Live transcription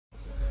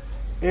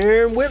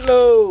Aaron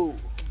Whitlow.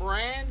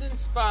 Brandon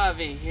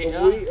Spivey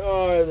here. We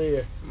are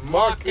the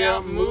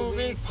Markout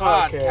Movie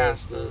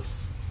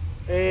Podcasters.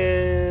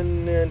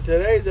 And in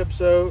today's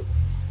episode,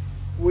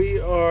 we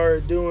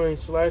are doing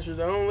slashers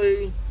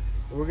only.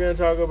 We're going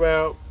to talk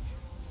about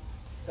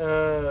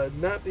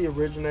not the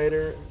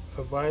originator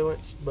of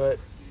violence, but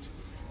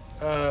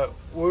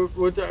we're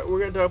going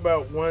to talk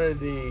about one of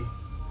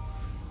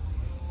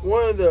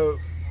the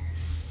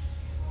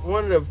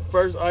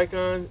first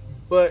icons,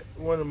 but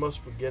one of the most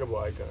forgettable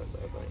icons,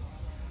 I think.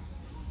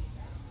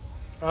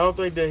 I don't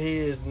think that he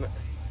is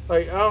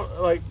like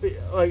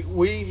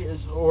we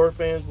as horror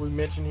fans, we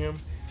mention him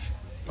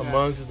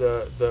amongst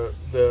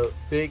the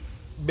big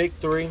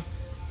three.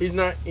 He's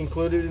not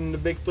included in the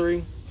big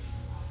three.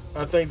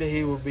 I think that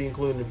he will be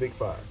included in the big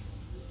five.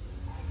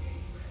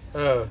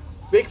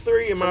 Big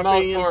three, in my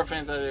opinion. Most horror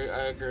fans, I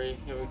agree.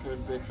 He would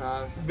include big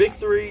five. Big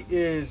three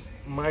is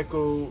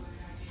Michael,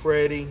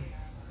 Freddy,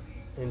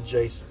 and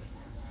Jason.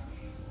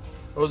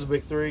 Those are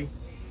big three.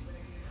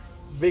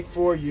 Big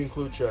four, you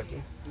include Chucky.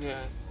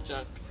 Yeah,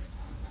 Chuck.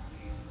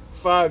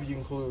 Five, you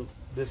include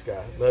this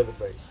guy,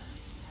 Leatherface.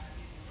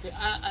 See,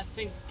 I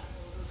think,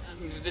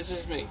 this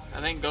is me.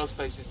 I think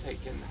Ghostface is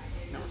taking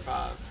number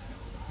five.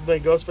 You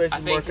think Ghostface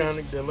is more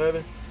iconic than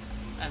Leather?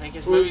 I think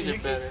his movies are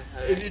better.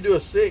 If you do a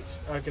six,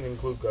 I can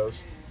include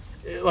Ghost.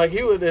 Like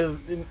he would,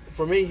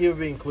 for me, he would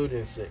be included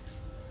in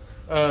six.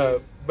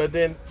 But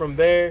then from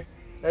there,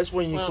 that's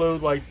when you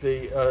include like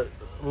the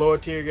lower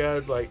tier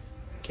guys like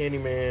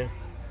Candyman,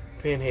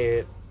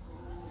 Pinhead.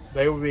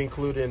 They would be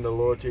included in the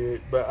lower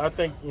tier. But I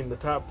think in the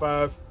top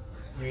five,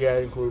 you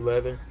gotta include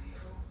Leather.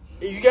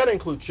 You gotta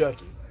include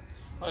Chucky.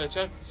 Oh, yeah,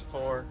 Chucky's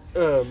four.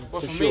 For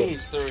me,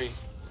 he's three.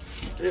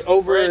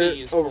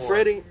 Over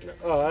Freddy.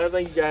 Oh, I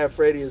think you gotta have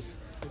Freddy as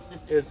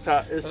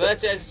top.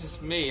 That's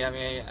just me. I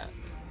mean,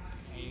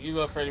 you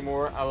love Freddy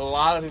more. A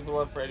lot of people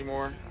love Freddy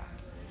more.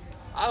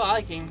 I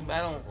like him, but I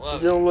don't love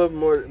him. You don't love him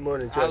more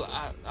than Chucky?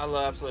 I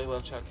absolutely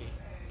love Chucky.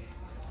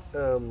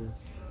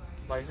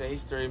 Like I said,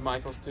 he's three.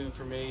 Michael's two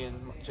for me, and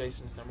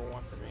Jason's number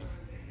one for me.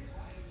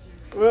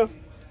 Well,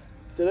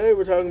 today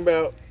we're talking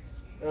about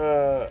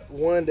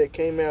one that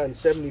came out in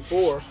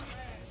 '74.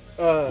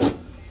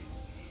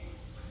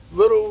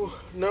 Little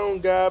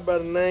known guy by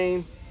the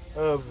name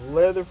of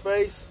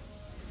Leatherface.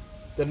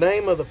 The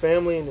name of the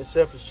family in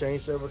itself has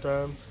changed several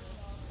times.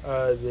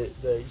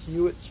 The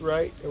Hewitts,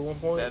 right, at one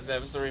point? That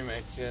was the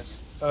remix,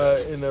 yes.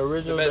 In the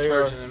original, the best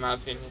version, in my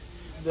opinion,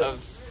 of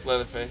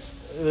Leatherface.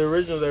 The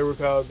original, they were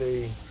called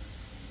the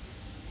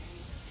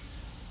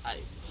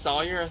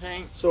Sawyer, I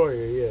think.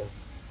 Sawyer,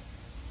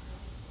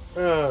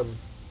 yeah.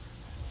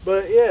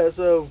 But yeah,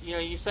 so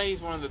you say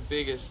he's one of the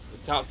biggest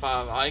top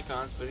five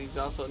icons, but he's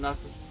also not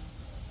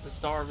the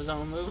star of his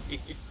own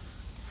movie.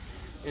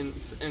 In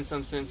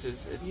some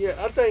senses,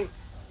 I think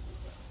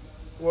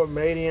what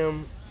made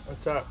him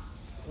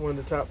one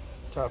of the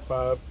top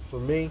five for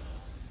me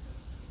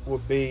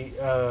would be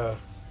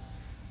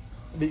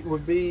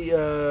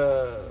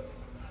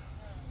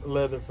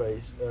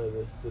Leatherface,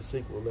 the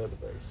sequel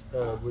Leatherface,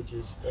 which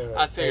is.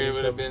 I figured it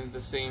would have been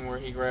the scene where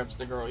he grabs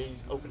the girl.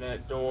 He's opening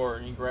that door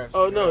and he grabs.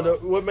 Oh the girl. no!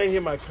 What made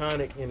him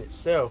iconic in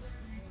itself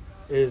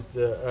is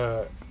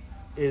the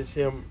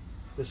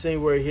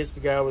scene where he hits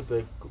the guy with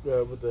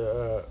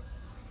the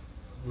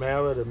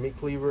mallet or meat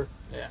cleaver.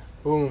 Yeah.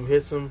 Boom!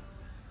 Hits him,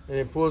 and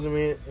then pulls him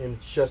in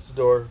and shuts the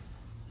door.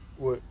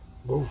 With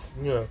boof,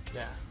 Yeah.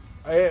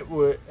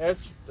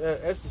 That's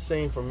the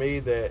scene for me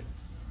that,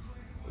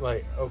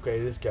 like, okay,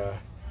 this guy.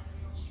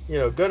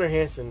 Gunnar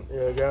Hansen,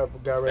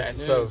 God rest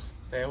his soul.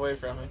 Stay away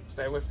from him.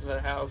 Stay away from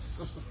that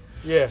house.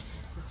 Yeah.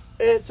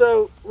 And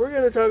so, we're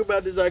going to talk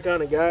about this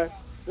iconic guy.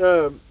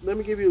 Let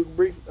me give you a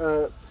brief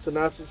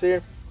synopsis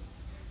here.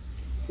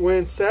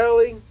 When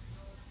Sally,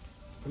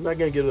 I'm not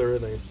going to give her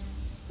real names.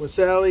 When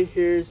Sally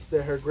hears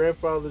that her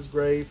grandfather's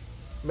grave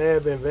may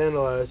have been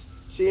vandalized,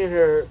 she and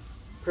her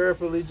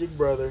paraplegic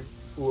brother,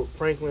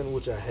 Franklin,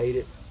 which I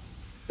hated,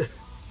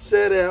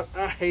 set out.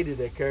 I hated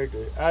that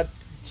character. I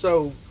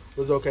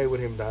was okay with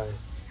him dying.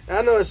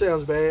 I know it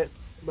sounds bad,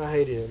 but I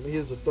hated him. He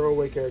was a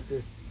throwaway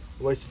character,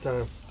 a waste of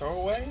time.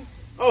 Throwaway?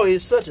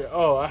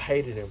 Oh, I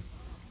hated him.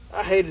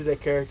 I hated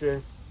that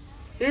character.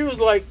 He was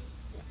like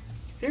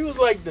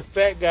the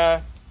fat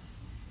guy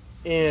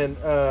in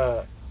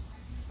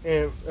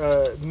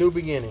New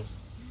Beginning,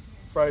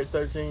 Friday the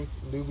 13th,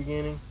 New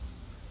Beginning.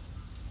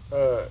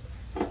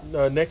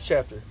 No, next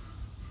chapter.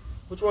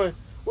 Which one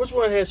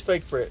has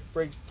fake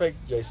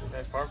Jason?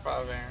 That's part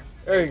 5, Aaron.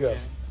 There you go.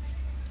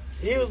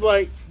 He was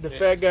like the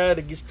fat guy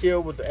that gets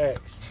killed with the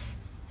axe.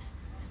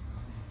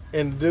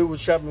 And the dude was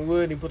chopping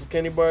wood and he put the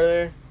candy bar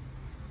there.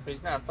 But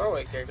he's not a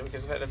throwaway character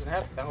because if that doesn't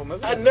happen, the whole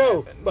movie I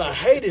know, happen. but I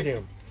hated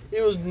him.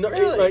 It was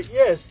really? Like,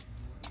 yes.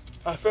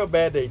 I felt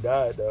bad that he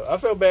died, though. I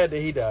felt bad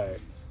that he died.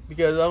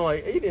 Because I'm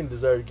like, he didn't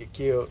deserve to get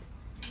killed.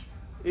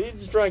 He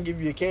just trying to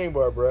give you a candy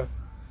bar, bro.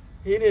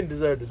 He didn't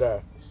deserve to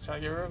die. Just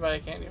trying to give everybody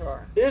a candy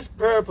bar. This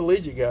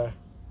paraplegic guy,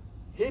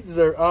 he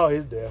deserved all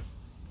his death.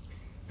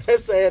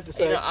 That's sad to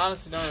say. I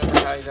honestly don't remember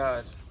how he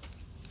died.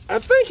 I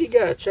think he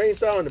got a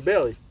chainsaw in the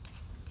belly.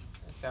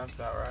 sounds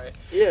about right.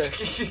 Yeah.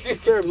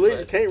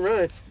 Paraplegic, can't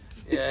run.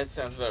 Yeah, it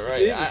sounds about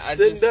right. He's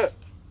sitting up.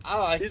 I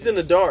like. He's in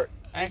the dark.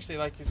 I actually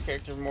like this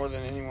character more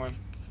than anyone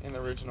in the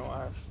original.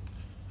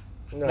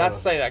 No. Not to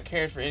say that I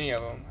cared for any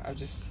of them.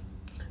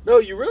 No,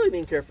 you really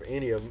didn't care for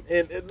any of them.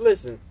 And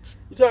listen,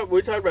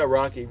 we talked about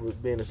Rocky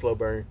being a slow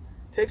burn.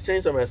 Texas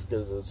Chainsaw Massacre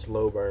is a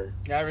slow burn.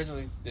 Yeah, I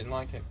originally didn't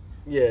like it.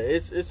 Yeah,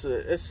 it's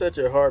such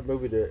a hard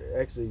movie to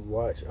actually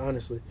watch,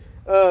 honestly.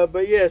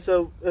 But yeah,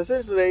 so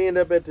essentially they end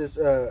up at this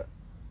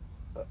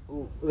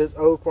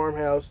old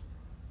farmhouse,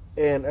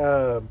 and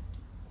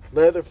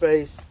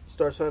Leatherface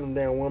starts hunting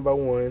them down one by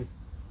one,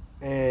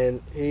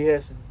 and they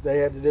have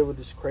to deal with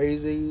this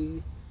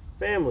crazy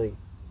family.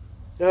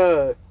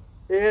 It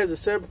has a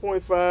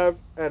 7.5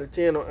 out of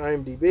 10 on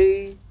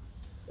IMDb.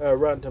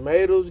 Rotten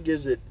Tomatoes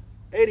gives it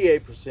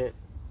 88%.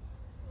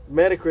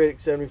 Metacritic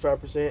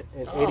 75%,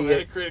 and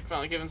 88. Metacritic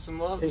finally giving some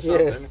love to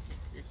something.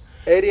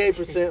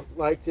 88%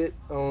 liked it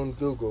on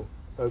Google.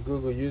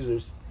 Google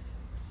users.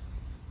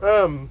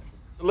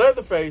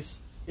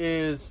 Leatherface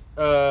is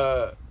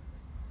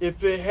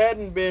if it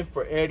hadn't been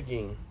for Ed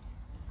Gein,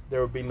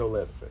 there would be no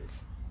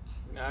Leatherface.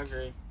 I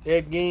agree.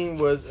 Ed Gein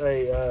was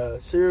a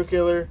serial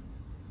killer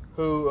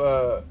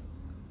who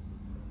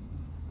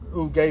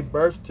gave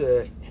birth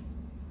to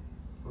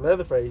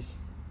Leatherface,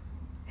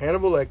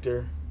 Hannibal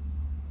Lecter,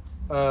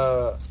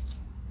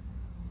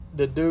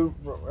 the dude,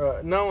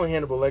 not only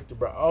Hannibal Lecter,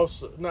 but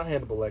also, not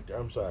Hannibal Lecter,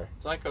 I'm sorry.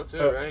 Psycho too,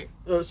 right?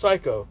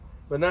 Psycho,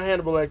 but not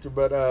Hannibal Lecter,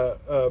 but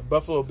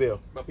Buffalo Bill.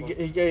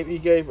 He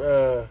gave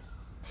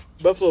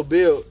Buffalo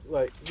Bill,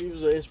 like, he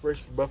was an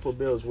inspiration for Buffalo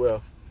Bill as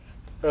well.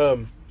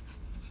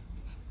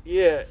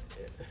 Yeah,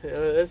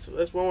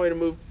 that's one way to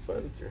move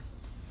furniture.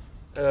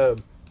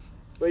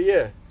 But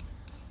yeah,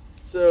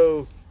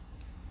 so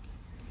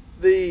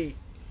this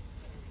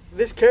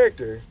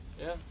character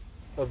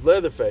of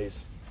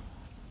Leatherface,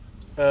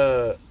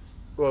 Ed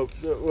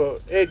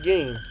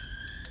Gein,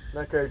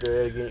 not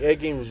character Ed Gein. Ed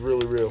Gein was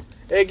really real.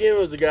 Ed Gein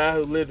was the guy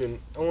who lived in,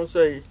 I want to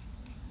say,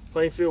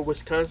 Plainfield,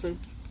 Wisconsin.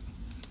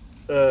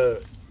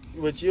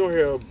 Which you don't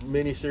hear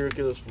many serial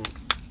killers from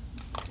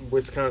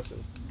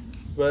Wisconsin,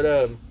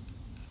 but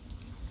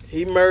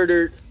he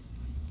murdered,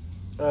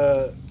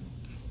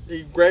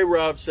 he grave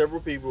robbed several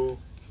people.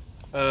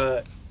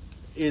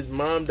 His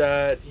mom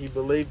died. He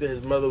believed that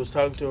his mother was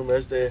talking to him.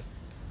 As the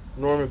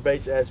Norman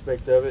Bates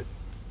aspect of it.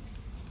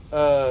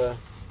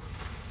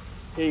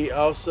 He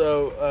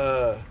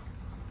also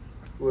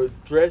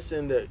would dress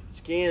in the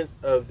skins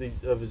of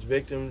his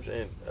victims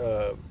and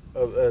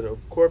of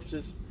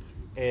corpses,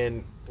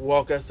 and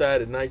walk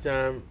outside at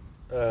nighttime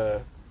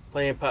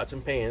playing pots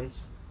and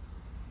pans.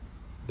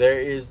 There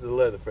is the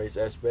Leatherface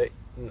aspect,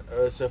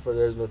 except for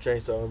there's no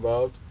chainsaw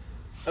involved.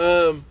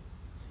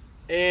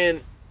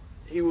 And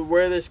he would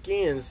wear their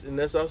skins, and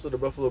that's also the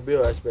Buffalo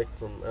Bill aspect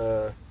from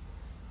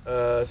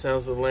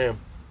Sounds of the Lamb.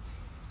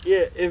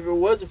 Yeah, if it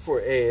wasn't for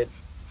Ed,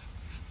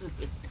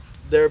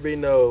 there'd be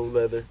no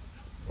Leather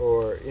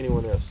or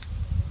anyone else.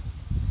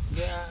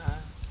 Yeah,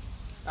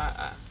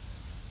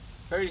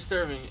 very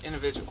disturbing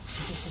individual.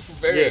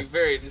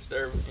 Very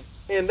disturbing.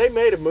 And they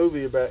made a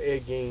movie about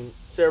Ed Gein,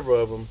 several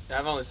of them.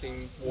 I've only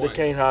seen one. The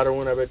Kane Hodder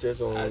one, I bet that's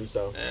the only one you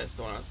saw. That's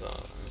the one I saw.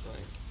 I was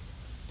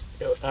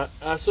like,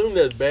 I assume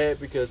that's bad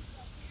because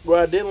what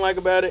I didn't like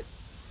about it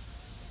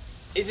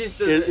it just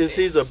doesn't, is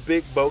he's a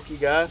big, bulky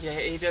guy. Yeah,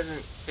 he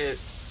doesn't fit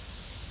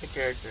the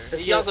character.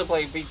 It's he also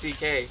played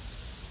BTK.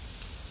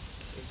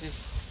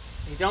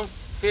 He don't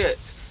fit.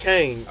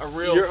 Kane, a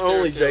real you're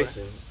only killer.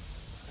 Jason.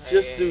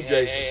 Just do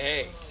Jason.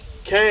 Hey.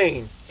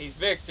 Kane. He's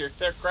Victor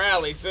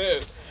Crowley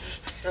too.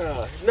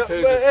 No, but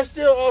that's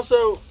still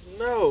also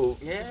no.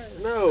 Yes.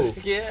 No.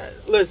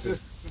 Yes. Listen,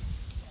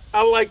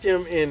 I liked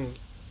him in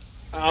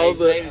He's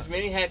made as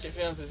many Hatchet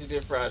films as he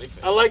did Friday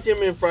films. I liked him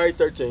in Friday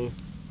 13.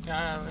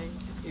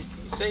 He's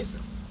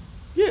Jason.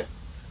 Yeah,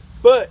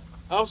 but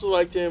I also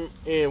liked him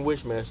in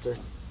Wishmaster.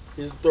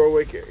 He's a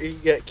throwaway character. He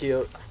got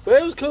killed, but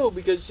it was cool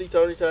because you see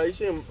Tony Todd. You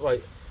see him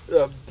like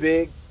a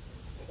big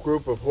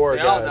group of horror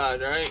guys. They all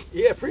died, right?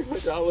 Yeah, pretty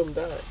much all of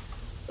them died.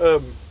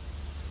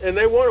 And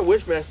they wanted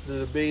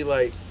Wishmaster to be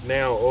like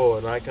now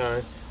an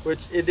icon,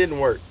 which it didn't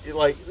work.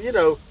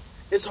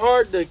 It's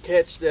hard to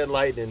catch that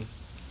lightning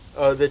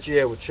that you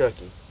had with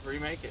Chucky.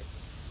 Remake it.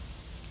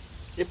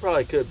 It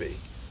probably could be,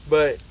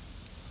 but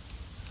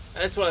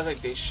that's what I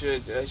think they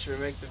should do. They should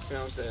remake the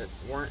films that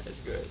weren't as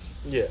good.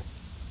 Yeah.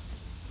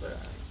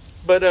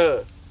 But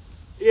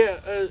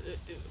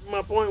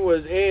my point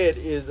was Ed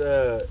was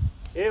a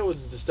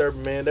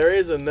disturbing man. There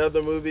is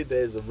another movie that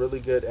is a really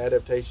good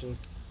adaptation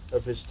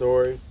of his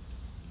story.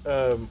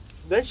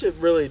 They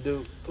should really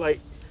do, like,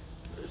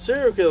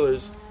 serial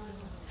killers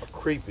are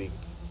creepy.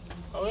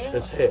 Oh yeah.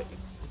 As heck.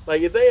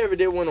 Like, if they ever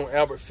did one on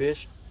Albert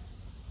Fish,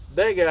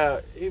 that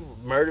guy, he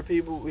would murder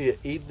people, he'd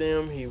eat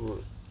them, he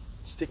would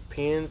stick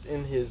pins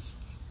in his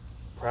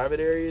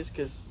private areas,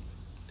 because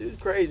dude's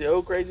crazy,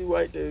 old crazy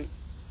white dude.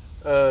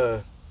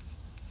 I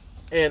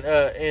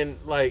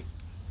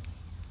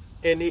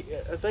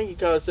think he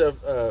called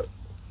himself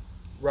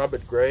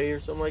Robert Gray or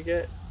something like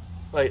that.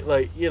 like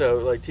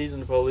like teasing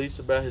the police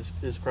about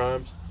his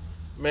crimes.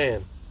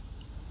 Man,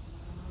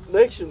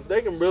 they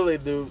can really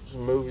do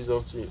some movies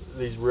on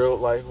these real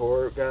life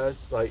horror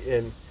guys. Like,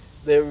 and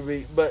they would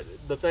be, but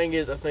the thing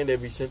is, I think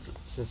they'd be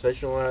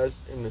sensationalized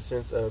in the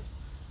sense of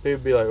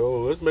people be like,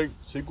 oh, let's make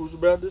sequels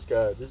about this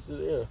guy. This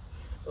is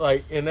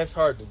like, and that's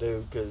hard to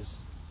do because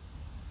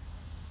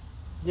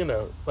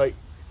like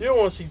you don't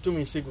want to see too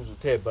many sequels with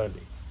Ted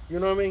Bundy. You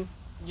know what I mean?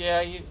 Yeah,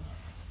 I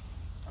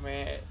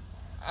mean,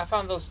 I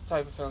found those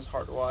type of films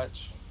hard to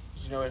watch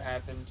because it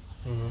happened,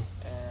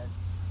 and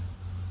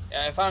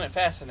I found it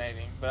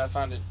fascinating, but I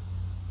found it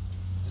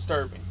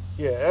disturbing.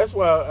 Yeah, that's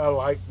why I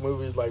like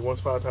movies like Once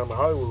Upon a Time in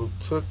Hollywood, who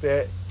took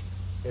that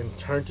and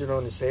turned it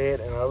on its head,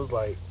 and I was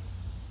like,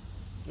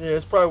 yeah,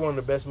 it's probably one of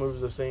the best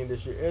movies I've seen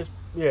this year. It's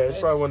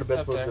probably one of the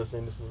best movies I've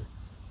seen this movie.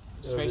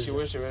 Just makes you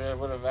wish it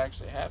would have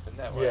actually happened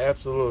that way. Yeah,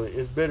 absolutely.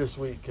 It's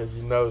bittersweet because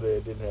you know that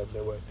it didn't happen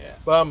that way. Yeah.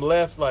 But I'm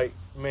left like,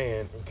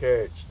 man,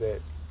 encouraged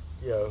that,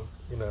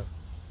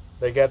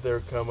 they got their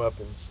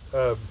comeuppance.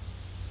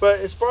 But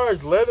as far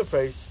as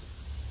Leatherface,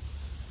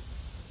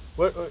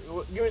 what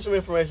give me some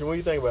information. What do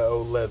you think about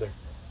old Leather?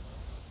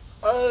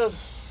 What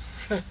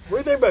do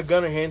you think about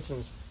Gunnar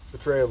Hansen's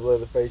portrayal of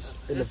Leatherface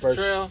in the first?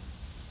 Portrayal?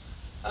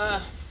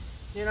 I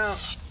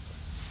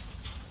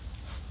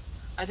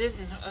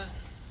didn't.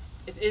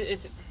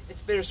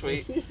 It's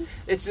bittersweet.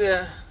 It's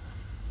I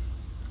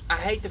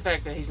hate the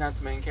fact that he's not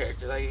the main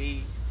character. Like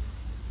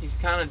he's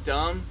kind of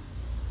dumb.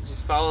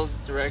 Just follows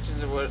the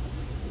directions of what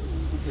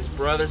his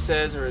brother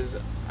says, or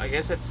I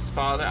guess that's his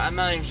father. I'm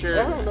not even sure.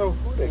 I don't know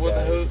who that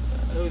guy is.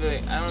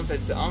 I don't know if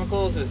it's the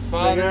uncles or it's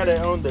father. The guy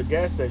that owned the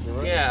gas station,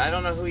 right? Yeah, I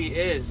don't know who he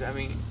is. I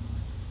mean,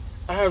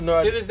 I have no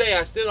idea. To this day,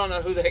 I still don't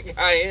know who that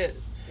guy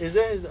is. Is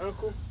that his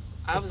uncle?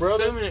 I was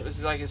assuming it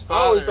was like his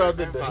father. I always thought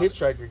that the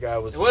hitchhiker guy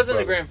was. It wasn't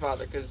the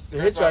grandfather because the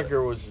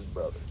hitchhiker was his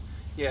brother.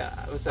 Yeah,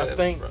 I would say I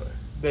think was his brother.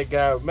 That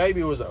guy maybe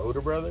it was an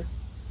older brother.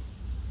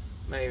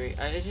 Maybe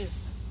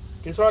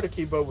it's hard to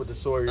keep up with the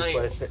Sawyer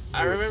 /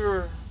 I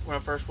remember when I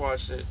first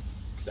watched it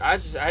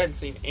because I hadn't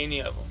seen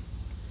any of them.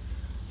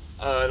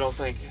 I don't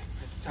think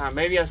at the time.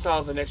 Maybe I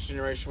saw the Next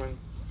Generation one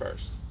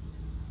first.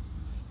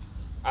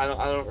 I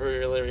don't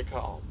really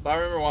recall, but I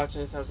remember watching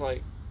this and I was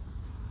like,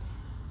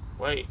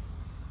 wait.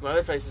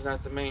 Leatherface is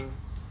not the main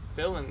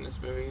villain in this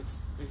movie.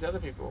 It's these other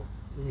people.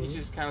 Mm-hmm. He's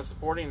just kind of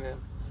supporting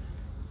them.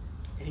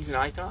 And he's an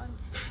icon?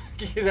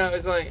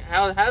 It's like,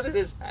 how did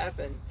this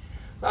happen?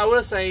 But I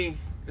will say,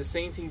 the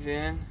scenes he's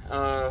in,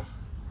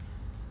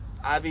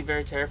 I'd be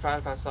very terrified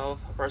if I saw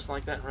a person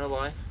like that in real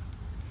life.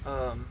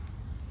 I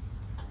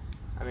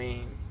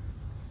mean,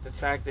 the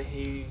fact that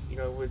he,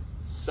 would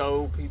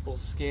sew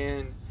people's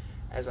skin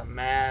as a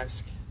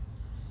mask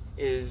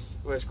it's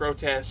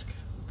grotesque,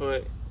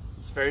 but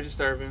it's very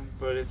disturbing,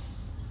 but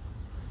it's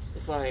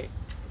like,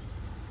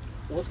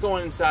 what's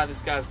going inside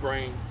this guy's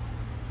brain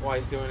while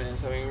he's doing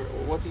this? I mean,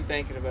 what's he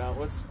thinking about?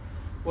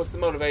 What's the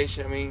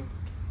motivation? I mean,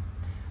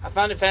 I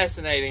find it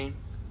fascinating,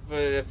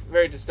 but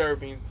very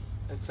disturbing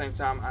at the same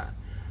time.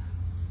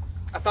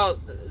 I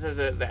thought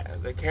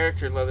the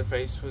character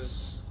Leatherface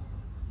was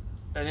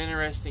an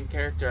interesting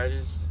character.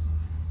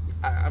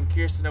 I'm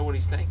curious to know what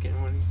he's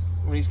thinking when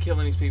he's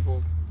killing these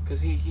people, because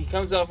he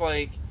comes off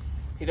like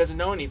he doesn't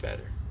know any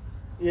better.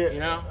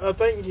 Yeah, I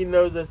think he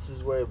knows that's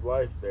his way of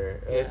life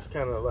there. It's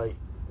kind of like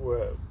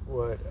what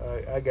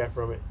I got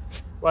from it.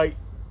 Like,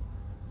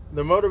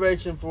 the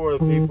motivation for the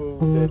people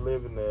that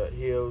live in the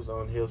hills,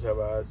 on Hills Have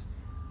Eyes,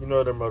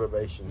 their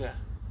motivation. Yeah.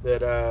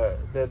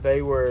 That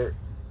they were,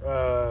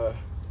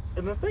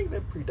 and I think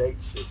that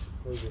predates this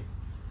movie.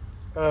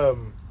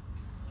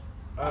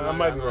 I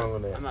might be wrong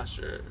on that. I'm not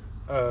sure.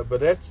 But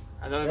that's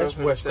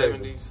Wes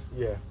Craven. 70s.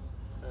 Yeah.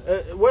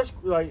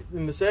 Like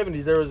in the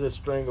 70s, there was a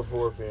string of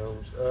horror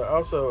films.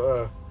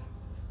 Also,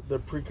 the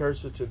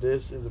precursor to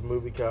this is a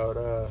movie called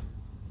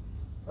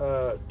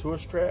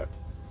Tourist Trap,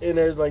 and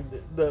there's like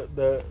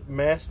the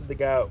mask that the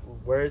guy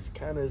wears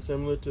kind of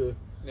similar to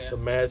the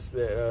mask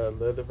that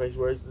Leatherface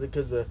wears,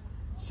 because the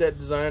set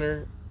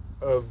designer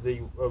of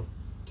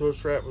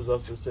Tourist Trap was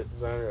also the set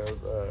designer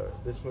of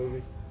this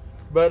movie.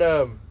 But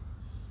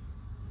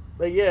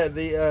yeah,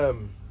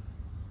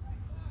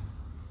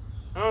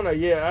 I don't know.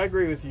 Yeah, I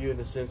agree with you in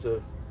the sense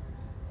of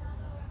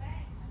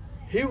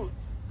he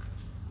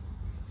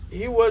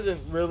was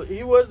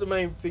the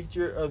main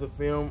feature of the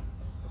film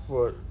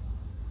for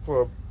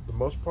the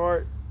most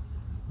part,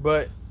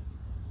 but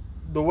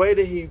the way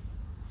that he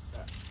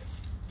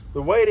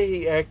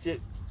acted,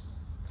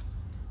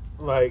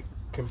 like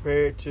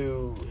compared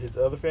to his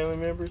other family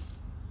members,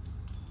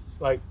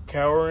 like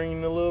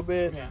cowering a little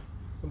bit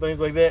and things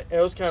like that, it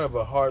was kind of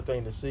a hard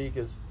thing to see,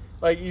 because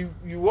like you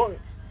want,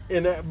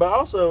 but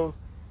also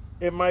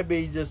it might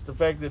be just the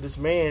fact that this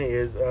man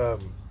is the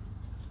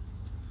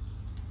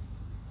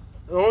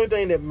only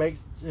thing that makes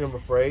him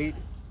afraid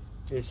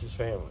is his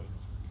family.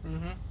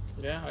 Mm-hmm.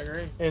 Yeah, I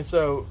agree. And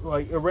so,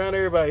 like, around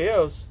everybody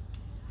else,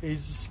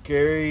 he's a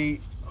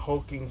scary,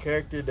 hulking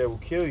character that will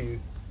kill you.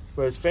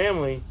 But his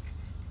family,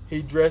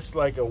 he dressed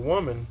like a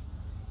woman,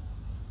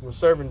 was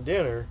serving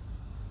dinner,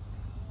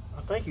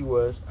 I think he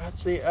was. I'd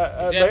see. He They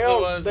definitely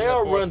all was they in the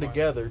all fourth run one.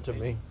 together to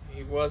me.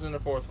 He was in the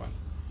fourth one.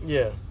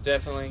 Yeah.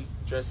 Definitely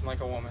dressing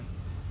like a woman.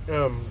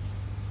 Um.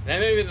 That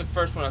may be the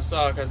first one I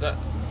saw because I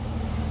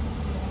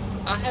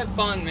have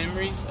fond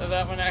memories of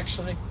that one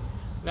actually.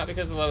 Not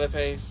because of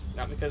Leatherface,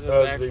 not because of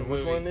the actual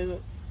Which movie. one is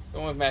it? The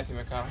one with Matthew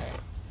McConaughey.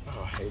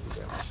 Oh, I hated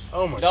that.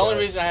 Oh my god. The only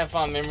reason I have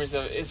fond memories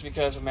of it is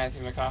because of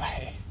Matthew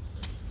McConaughey.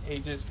 He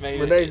just made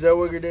Renee it.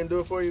 Zellweger didn't do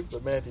it for you,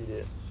 but Matthew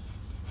did.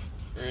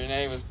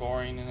 Renee was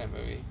boring in that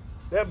movie.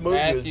 That movie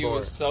Matthew was boring.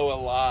 was so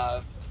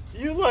alive.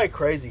 You like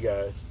crazy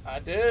guys. I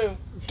do.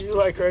 You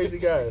like crazy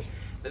guys.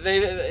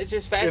 It's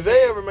just If fascinating.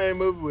 they ever made a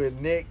movie with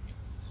Nick,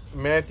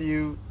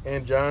 Matthew,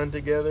 and John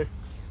together,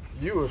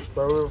 you would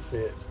throw a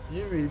fit.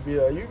 You'd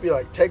be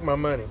like, take my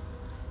money.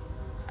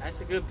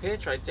 That's a good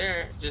pitch right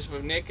there, just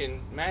with Nick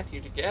and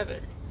Matthew together.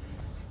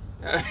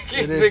 It's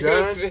And a then good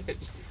John?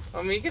 pitch.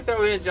 I mean, you can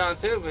throw in John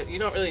too, but you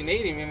don't really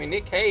need him. I mean,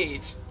 Nick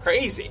Cage,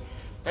 crazy.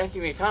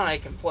 Matthew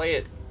McConaughey can play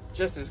it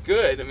just as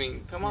good. I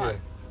mean, come on. Yeah.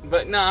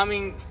 But no, I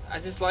mean, I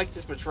just liked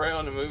his portrayal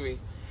in the movie.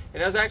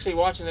 And I was actually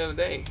watching the other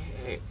day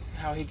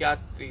how he got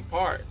the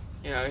part.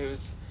 You know,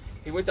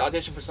 he went to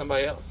audition for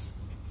somebody else.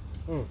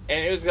 Mm.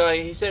 And it was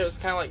like, he said it was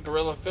kind of like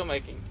guerrilla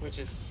filmmaking, which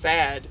is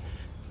sad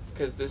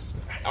because this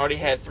already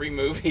had 3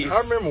 movies. I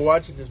remember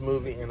watching this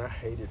movie and I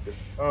hated it.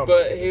 Oh my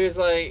But he goodness. was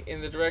like,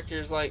 and the director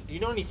was like, do you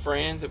know any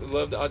friends that would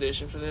love to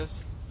audition for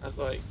this? I was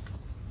like,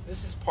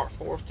 this is part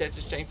 4 of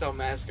Texas Chainsaw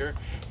Massacre,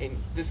 and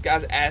this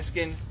guy's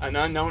asking an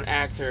unknown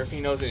actor if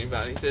he knows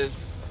anybody. He says,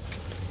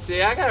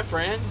 see, I got a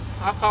friend.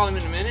 I'll call him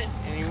in a minute.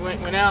 And he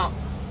went out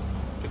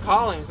to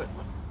call him. He's like,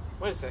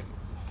 wait a second.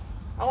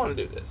 I want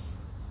to do this.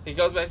 He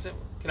goes back and said,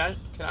 can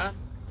I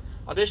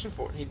audition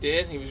for it? He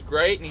did. He was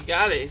great, and he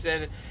got it. He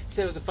said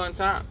it was a fun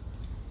time.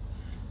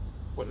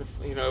 Wasn't.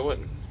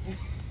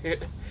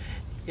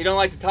 He don't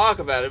like to talk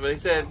about it, but he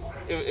said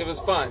it was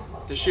fun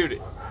to shoot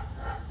it.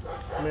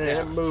 Man,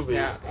 that movie.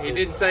 Yeah, he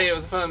didn't say it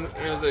was fun.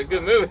 It was a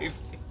good movie.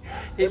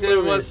 He that said it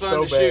movie was is fun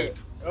so to bad.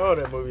 shoot. Oh,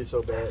 that movie is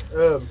so bad.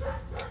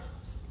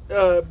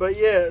 But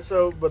yeah,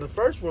 but the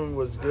first one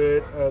was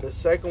good. The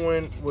second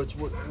one, which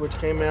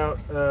came out,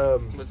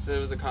 But it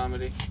was a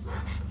comedy.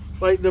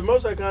 like the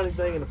most iconic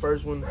thing in the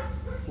first one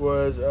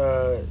was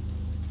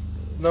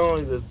not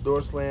only the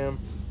door slam,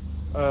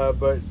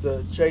 but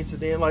the chase at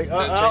the end. Like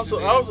I also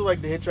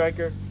like the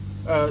hitchhiker,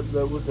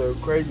 with the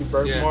crazy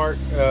birthmark,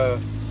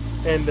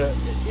 and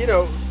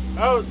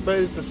but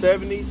it's the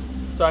 '70s,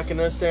 so I can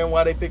understand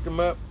why they picked him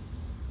up.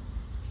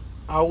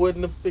 I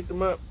wouldn't have picked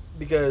him up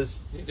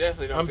because You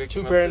definitely don't. I'm pick too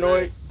him up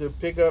paranoid to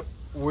pick up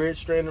weird,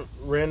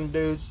 random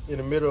dudes in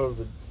the middle of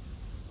the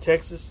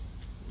Texas.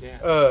 Yeah.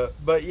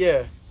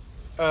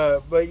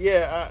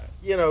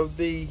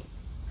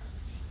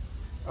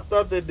 I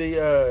thought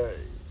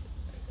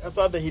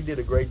that he did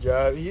a great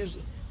job. He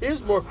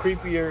was more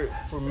creepier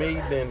for me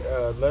than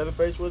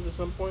Leatherface was at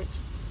some points.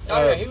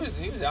 Yeah, he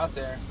was out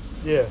there.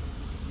 Yeah.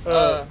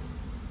 I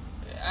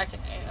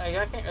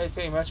can't really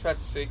tell you much about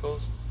the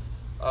sequels.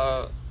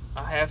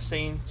 I have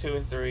seen 2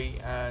 and 3.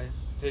 I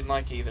didn't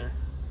like either.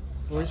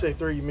 When you say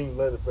 3, you mean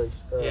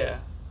Leatherface? Yeah.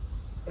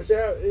 I say,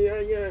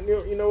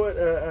 you know what?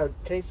 I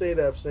can't say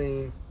that I've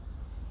seen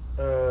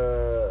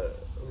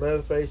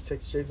Leatherface,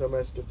 Texas Chainsaw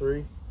Massacre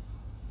 3.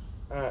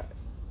 I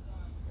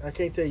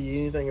can't tell you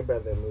anything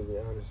about that movie,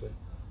 honestly.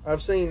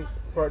 I've seen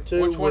part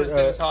 2. Which one is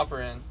Dennis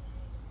Hopper in?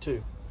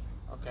 2.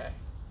 Okay.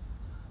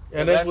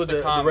 And So that's with the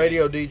the comedy.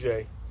 radio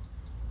DJ.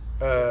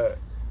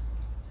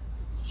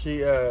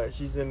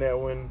 She's in that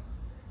one.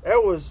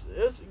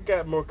 It's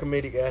got more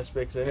comedic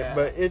aspects in it, Yeah.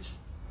 but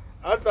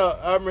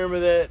I remember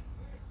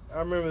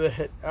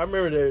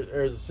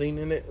there's a scene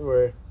in it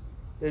where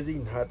they're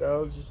eating hot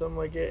dogs or something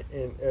like that,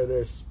 and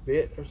there's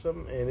spit or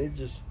something, and it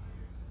just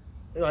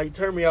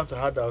turned me off to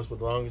hot dogs for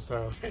the longest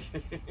time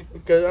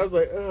because I was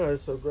like, oh,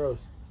 it's so gross.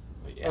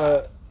 But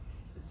yeah.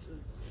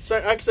 So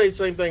I could say the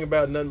same thing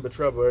about Nothing But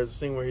Trouble. There's a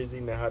scene where he's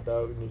eating a hot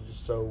dog and it's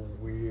just so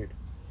weird,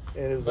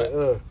 and it was But-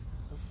 like, ugh.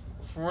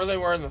 From where they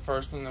were in the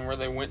first one and where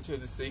they went to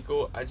the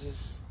sequel, I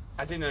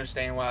didn't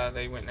understand why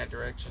they went in that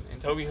direction. And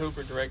Tobe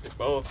Hooper directed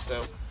both,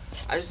 so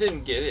I just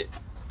didn't get it.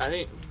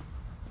 I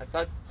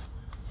thought,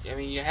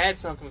 you had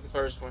something with the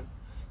first one.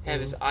 You had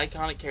this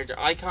iconic character,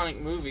 iconic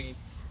movie,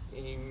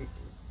 and you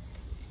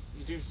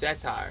do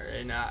satire,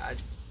 and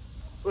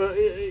Well,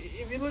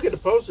 if you look at the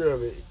poster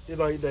of it,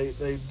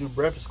 they do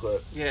Breakfast Club.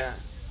 yeah.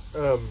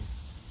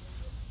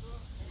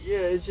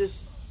 It's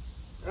just,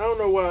 I don't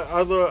know why.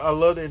 I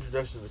love the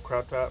introduction of the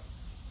crop top.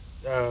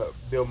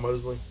 Bill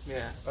Moseley.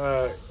 Yeah.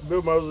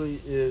 Bill Moseley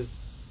is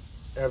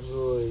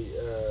absolutely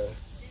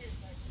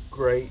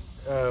great.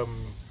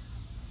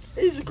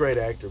 He's a great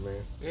actor,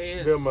 man. He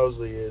is. Bill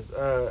Moseley is.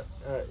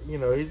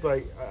 He's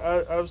like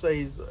I would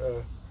say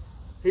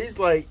he's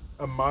like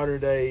a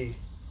modern day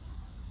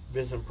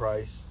Vincent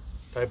Price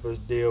type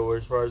of deal. Where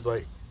as far as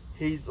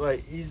he's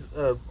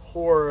a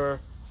horror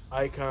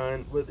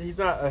icon, but he's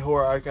not a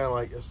horror icon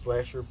like a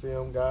slasher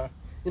film guy.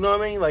 You know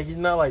what I mean? Like he's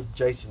not like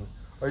Jason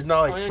or he's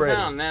not like he's Freddy.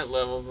 not on that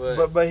level,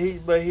 but But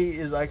he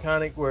is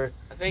iconic. Where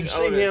I think you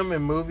see Otis, him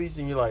in movies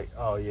and you're like,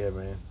 oh yeah,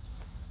 man.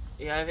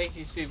 Yeah, I think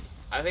you see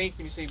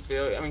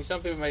Bill. I mean,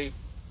 some people may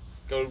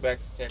go back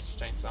to Texas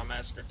Chainsaw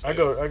Massacre too. I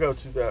go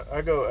to that.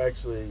 I go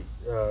actually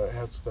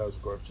House of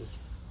Thousand Corpses.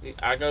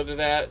 I go to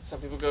that. Some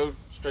people go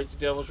straight to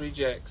Devil's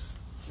Rejects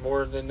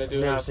more than they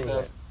do Never House of seen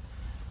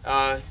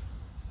Thousand.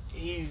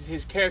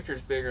 His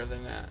character's bigger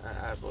than that,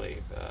 I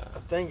believe. I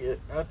think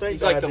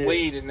he's like the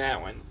lead in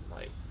that one.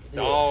 Like it's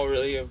all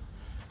really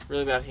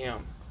about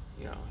him.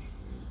 You know,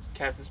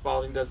 Captain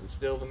Spaulding doesn't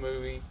steal the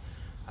movie.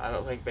 I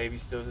don't think Baby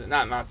steals it.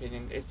 Not in my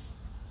opinion.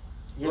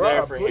 You're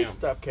there for please him.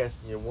 stop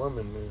casting your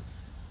woman, man.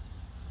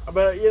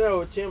 But you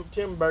know,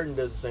 Tim Burton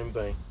does the same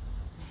thing.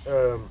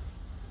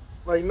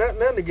 Like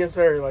nothing against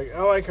her. Like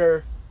I like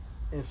her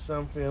in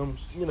some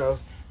films. You know,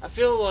 I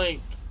feel like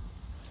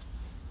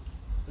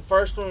the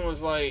first one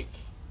was like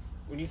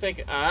when you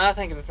think. I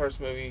think of the first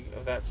movie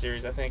of that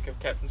series. I think of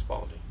Captain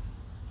Spaulding.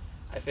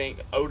 I think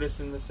Otis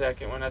in the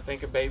second one. I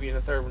think of Baby in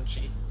the third one.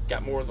 She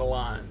got more of the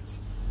lines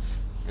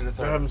in the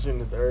third. I haven't seen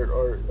the third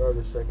or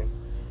the second.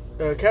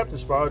 Captain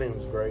Spaulding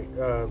was great.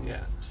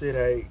 Yeah. Sid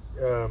Haig.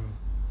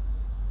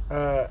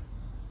 I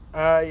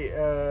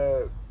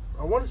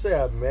want to say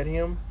I've met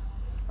him.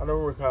 I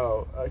don't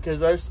recall because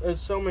there's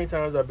so many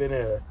times I've been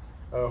at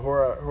a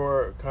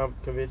horror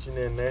convention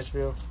in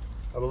Nashville.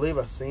 I believe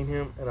I've seen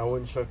him and I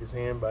wouldn't shake his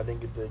hand, but I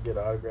didn't get to get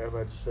an autograph.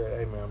 I just said,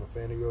 "Hey man, I'm a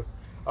fan of yours."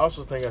 I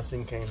also think I've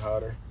seen Kane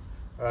Hodder.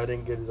 I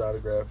didn't get his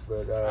autograph,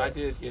 but I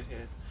did get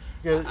his.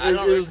 It was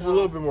a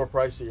little bit more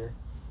pricier.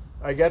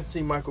 I got to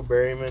see Michael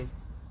Berryman.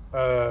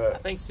 I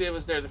think Sid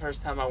was there the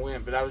first time I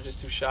went, but I was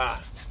just too shy.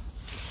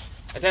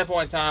 At that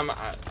point in time,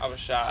 I was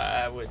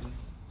shy. I wouldn't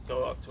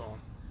go up to him.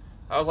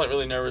 I was like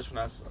really nervous when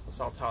I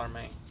saw Tyler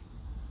Mane.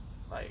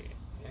 Like,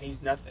 and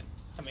he's nothing.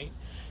 I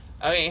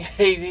mean,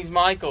 he's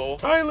Michael.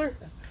 Tyler.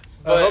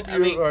 But, I hope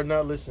you are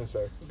not listening,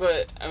 sir.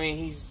 But I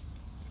mean,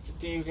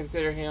 do you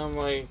consider him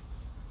like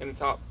in the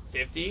top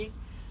 50?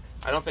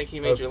 I don't think he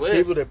made your list.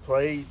 People that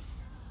played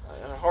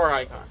a horror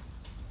icon.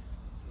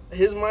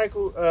 His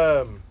Michael.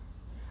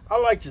 I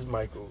liked his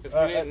Michael.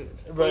 Because we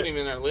didn't put him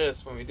in our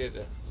list when we did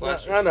the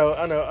slasher. I know,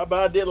 but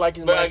I did like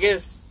his Michael. But I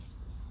guess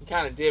you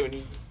kind of did when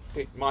you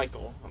picked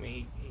Michael. I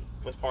mean, he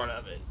was part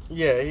of it.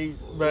 Yeah, we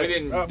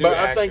didn't do but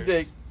I think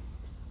that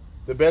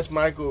the best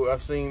Michael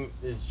I've seen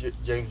is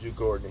James Duke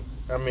Courtney.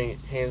 I mean,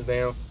 hands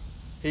down,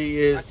 he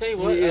is. I tell you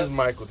what, he is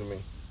Michael to me.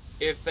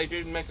 If they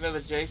do make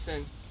another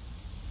Jason,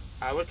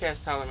 I would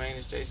cast Tyler Mane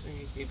as Jason.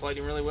 He played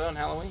him really well in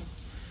Halloween.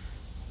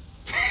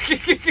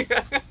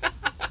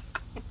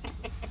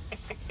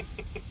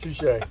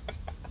 Touche.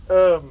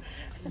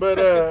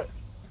 But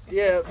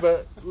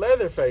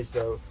Leatherface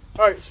though.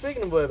 All right,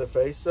 speaking of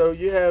Leatherface, so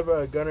you have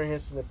Gunnar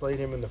Hansen that played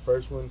him in the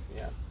first one.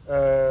 Yeah.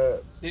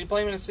 Did he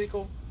play him in a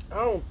sequel?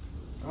 I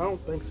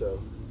don't think so.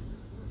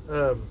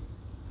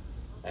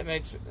 That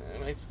makes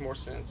more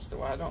sense to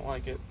why I don't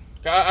like it.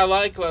 I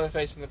like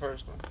Leatherface in the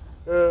first one.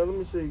 Let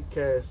me see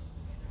cast.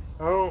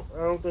 I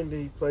don't think that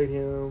he played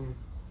him.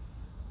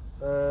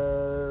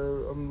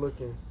 I'm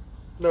looking.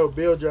 No,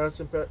 Bill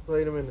Johnson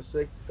played him in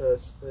the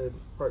in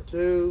part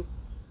 2.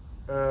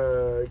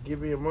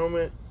 Give me a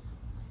moment.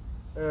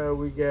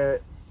 We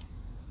got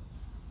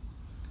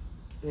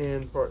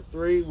in part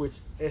 3, which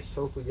is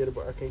so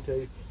forgettable. I can't tell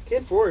you.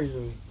 Ken Foree's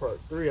in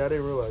part 3. I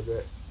didn't realize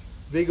that.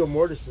 Viggo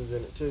Mortensen's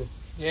in it too.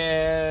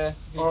 Yeah,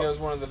 he was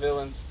one of the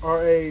villains.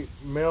 R.A.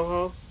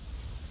 Melhoff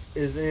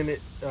is in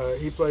it.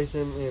 He plays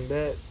him in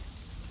that.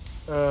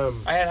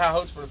 I had high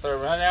hopes for the third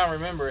one. I now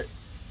remember it.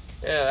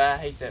 Yeah,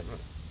 I hate that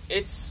movie.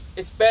 It's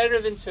better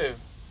than 2,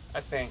 I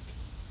think.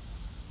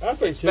 I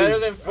think it's better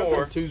than 4. I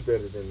think 2's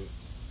better than.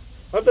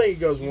 I think it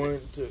goes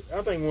 1, 2.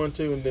 I think 1,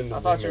 2, and then the. I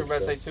thought you were about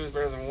to say 2 is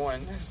better than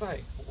 1. It's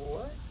like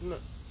what?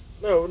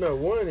 No.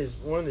 1 is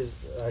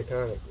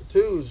iconic.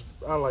 2 is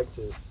I like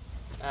 2.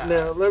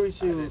 Now let me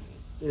see who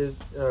is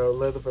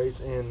Leatherface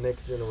in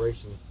Next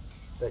Generation,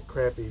 that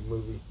crappy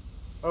movie.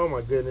 Oh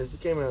my goodness, it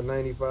came out in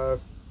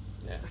 '95.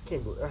 Yeah.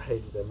 I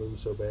hated that movie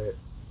so bad.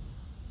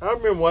 I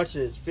remember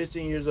watching it at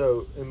 15 years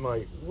old and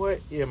like,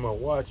 what am I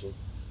watching?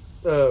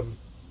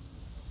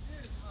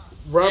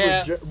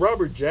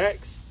 Robert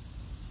Jacks.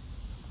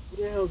 What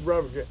the hell is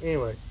Robert Jacks?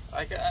 Anyway.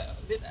 Like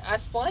I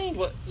explained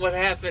what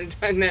happened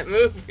in that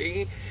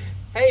movie.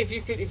 Hey, if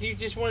you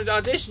just wanted to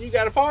audition, you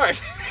got a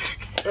part.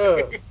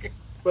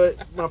 But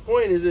my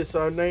point is this: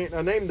 I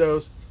named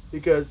those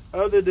because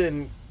other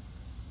than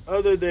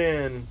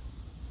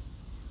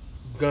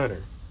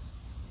Gunner,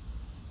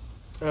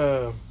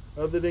 I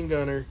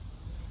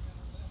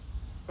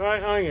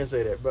ain't gonna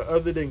say that, but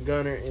other than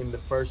Gunner in the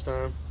first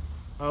time,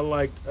 I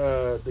liked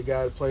the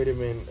guy that played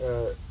him in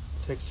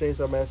Texas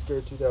Chainsaw Massacre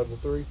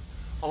 2003.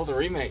 Oh, the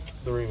remake.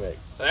 The remake.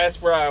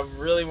 That's where I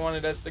really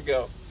wanted us to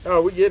go.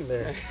 Oh, we're getting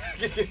there.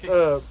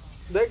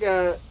 That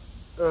guy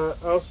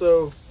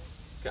also.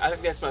 I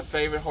think that's my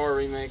favorite horror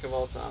remake of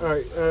all time. All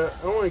right,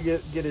 I want to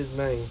get his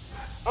name.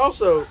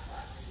 Also,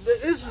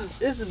 this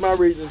is my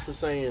reason for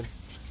saying.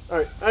 All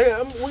right,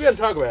 we got to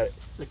talk about it.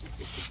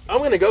 I'm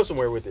going to go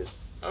somewhere with this.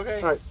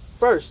 Okay. All right.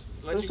 First,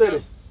 Let let me you say go.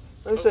 this.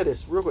 Let me say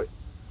this real quick.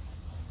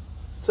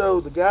 So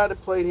the guy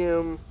that played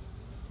him,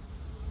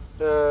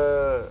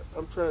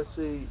 I'm trying to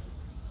see,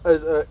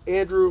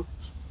 Andrew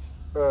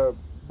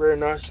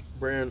Baranowski.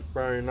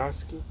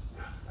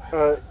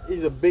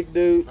 He's a big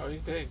dude. Oh,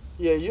 he's big.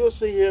 Yeah, you'll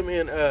see him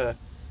in. Have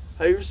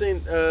you ever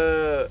seen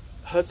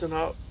Hudson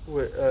Hawk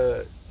with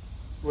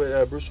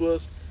Bruce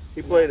Willis?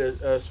 He played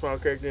a small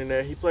character in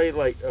there. He played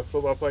like a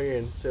football player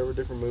in several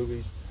different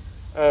movies.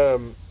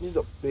 He's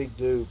a big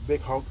dude,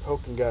 big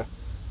hulking guy.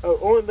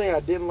 Only thing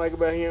I didn't like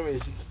about him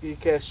is he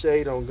cast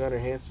shade on Gunnar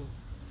Hansen.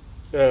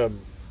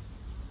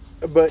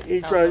 But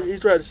he tried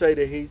to say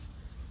that he's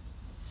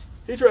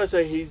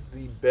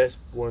the best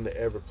one that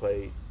ever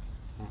played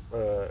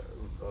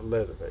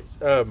Leatherface.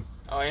 Oh,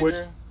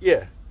 Andrew?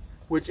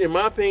 Which in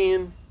my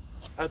opinion,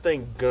 I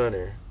think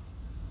Gunnar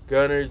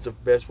is the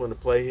best one to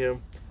play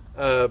him.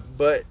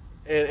 But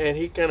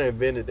he kind of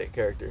invented that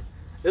character.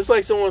 It's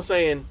like someone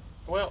saying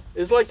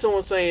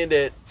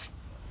that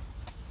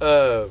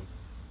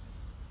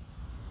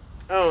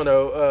I don't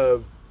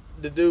know,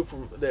 the dude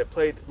that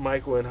played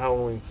Michael in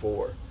Halloween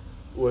 4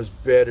 was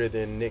better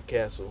than Nick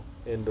Castle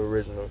in the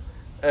original.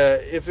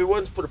 If it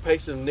wasn't for the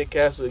pacing of Nick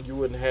Castle, you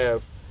wouldn't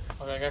have.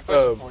 Okay, I got a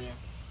question for you.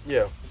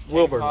 Yeah, Is Kane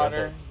Wilburn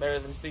Potter better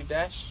than Steve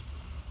Dash?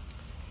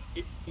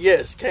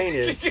 Yes, Kane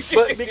is,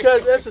 but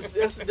because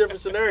that's a different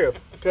scenario.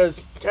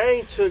 Because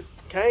Kane took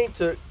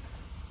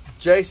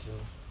Jason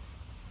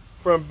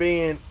from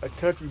being a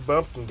country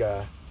bumpkin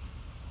guy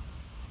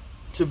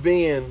to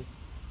being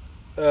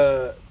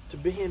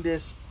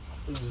this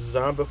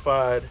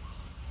zombified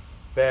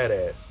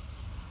badass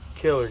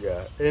killer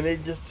guy, and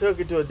it just took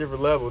it to a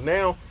different level.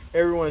 Now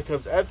everyone that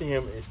comes after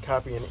him is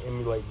copying and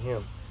emulating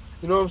him.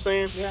 You know what I'm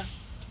saying? Yeah.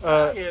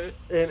 I get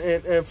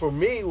it. And for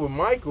me with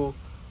Michael,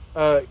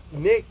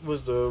 Nick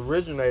was the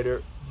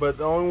originator, but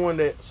the only one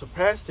that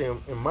surpassed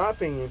him, in my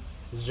opinion,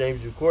 is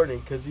James U. Courtney,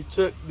 because he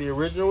took the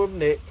original of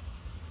Nick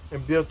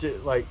and built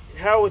it like,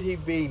 how would he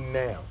be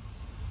now?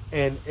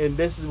 And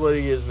this is what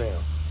he is now.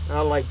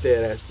 I like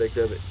that aspect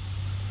of it.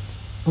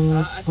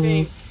 I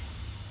think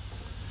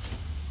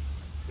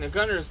now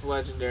Gunner's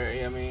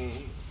legendary. I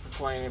mean, for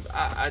playing him,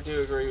 I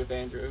do agree with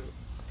Andrew.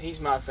 He's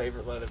my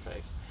favorite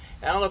Leatherface.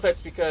 And I don't know if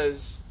that's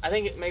because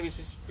maybe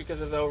it's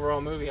because of the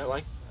overall movie.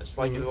 I just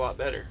like it a lot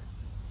better.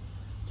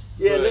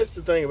 Yeah, and that's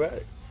the thing about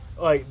it.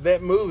 Like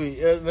that movie,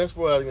 that's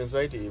what I was gonna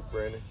say to you,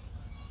 Brandon.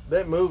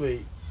 That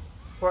movie,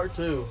 not part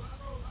two,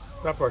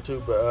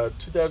 but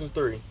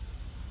 2003,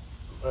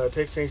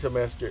 Texas Chainsaw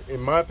Massacre,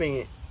 in my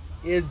opinion,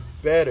 is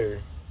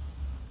better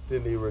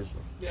than the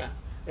original. Yeah.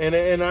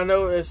 And I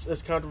know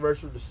it's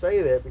controversial to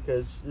say that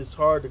because it's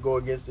hard to go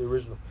against the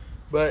original,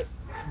 but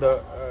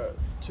the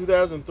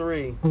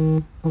 2003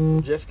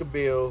 Jessica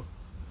Biel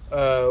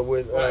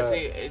with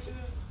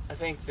I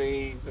think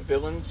the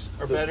villains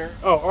are better.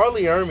 Oh,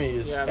 Arlie Ermy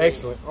is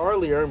excellent.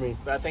 Arlie Ermy.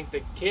 But I think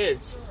the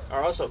kids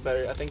are also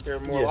better. I think they're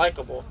more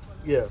likable.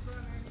 Yeah.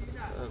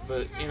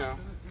 But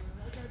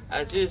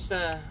I just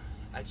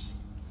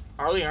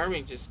Arlie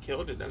Ermy just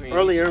killed it. I mean,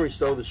 Arlie Ermy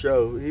stole the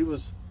show. He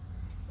was.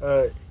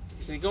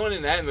 See, going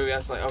in that movie, I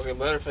was like, okay,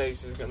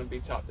 Leatherface is going to be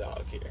top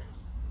dog here.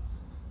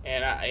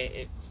 And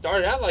it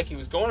started out like he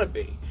was going to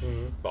be.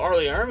 Mm-hmm. But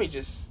Arlie Ermy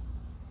just,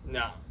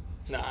 no,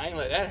 I ain't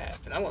let that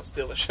happen. I'm going to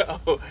steal the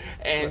show.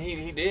 And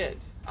he did.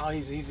 Oh,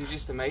 he's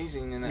just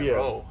amazing in that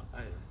role.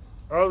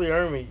 Arlie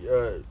Ermy,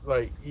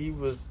 he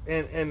was,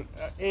 and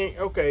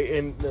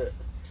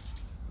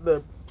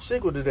the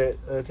sequel to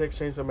that, Texas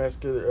Chainsaw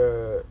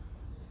Massacre,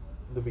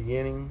 The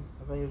Beginning,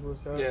 I think is what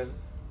it's called. Yeah.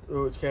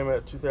 Which came out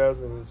in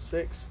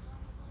 2006.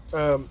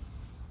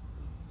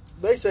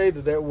 They say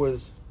that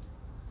was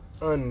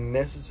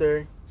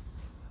unnecessary,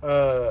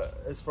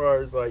 as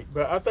far as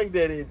but I think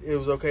that it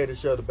was okay to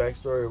show the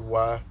backstory of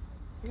why,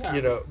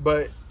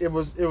 but it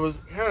was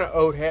kind of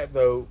old hat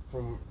though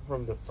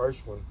from the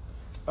first one.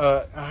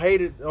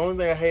 The only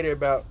thing I hated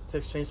about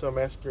Texas Chainsaw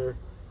Massacre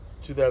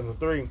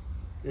 2003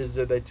 is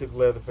that they took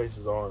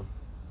Leatherface's arm.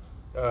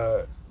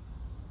 At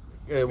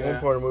one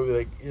part of the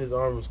movie, his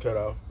arm was cut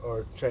off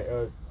or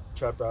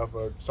chopped off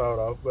or sawed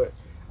off, but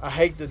I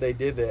hate that they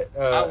did that.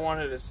 I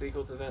wanted a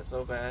sequel to that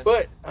so bad.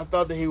 But I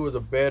thought that he was a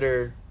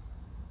better.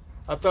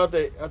 I thought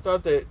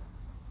that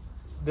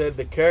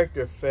the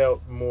character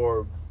felt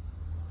more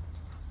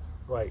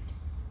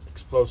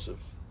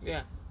explosive.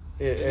 Yeah.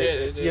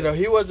 It did.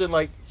 He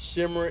wasn't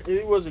shimmering.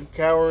 He wasn't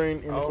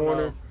cowering in the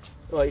corner.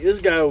 No.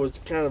 This guy was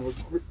kind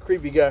of a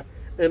creepy guy,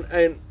 and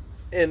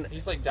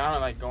he's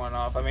down going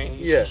off. I mean,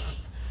 yeah.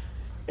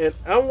 And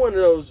I'm one of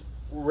those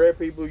rare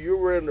people. You're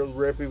one of those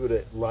rare people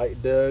that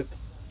like Doug.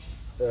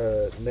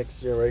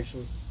 Next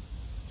Generation.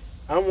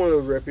 I'm one of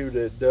those rare people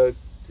that dug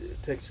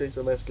Texas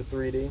Chainsaw Massacre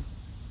 3D.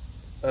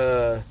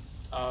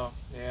 Oh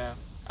yeah,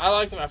 I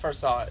liked it when I first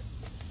saw it.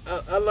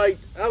 I liked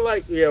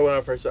when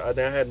I first saw it.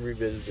 I hadn't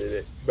revisited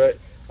it, but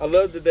I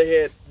love that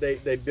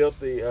they built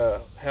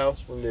the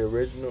house from the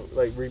original,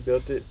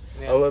 rebuilt it.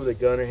 Yeah. I love that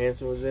Gunnar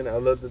Hansen was in it. I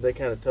love that they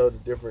kind of told a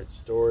different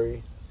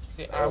story.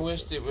 See, I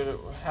wished it would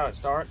how it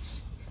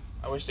starts.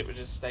 I wished it would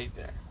just stayed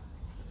there.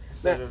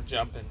 instead of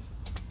jumping.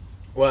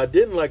 What I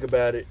didn't like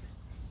about it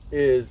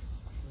is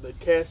the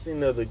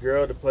casting of the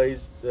girl that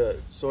plays the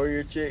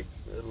Sawyer chick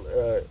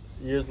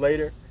years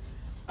later.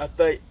 I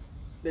think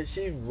that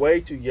she's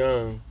way too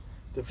young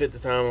to fit the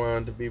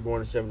timeline to be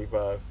born in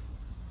 75.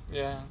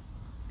 Yeah.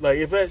 Like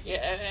if that's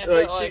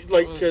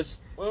because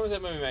when was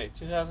that movie made?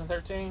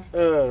 2013.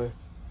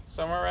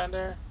 Somewhere around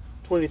there.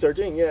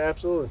 2013. Yeah,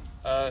 absolutely.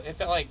 It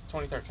felt like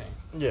 2013.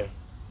 Yeah.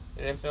 It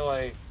didn't feel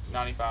like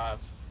 95.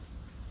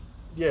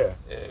 Yeah.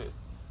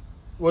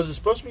 Was it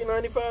supposed to be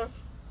 95?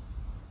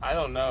 I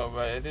don't know,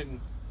 but it didn't.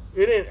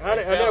 It didn't. I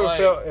never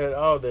felt at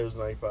all that it was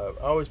 95.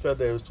 I always felt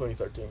that it was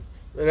 2013,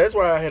 and that's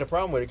why I had a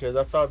problem with it because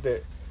I thought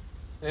that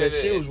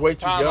she was way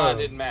too young. Timeline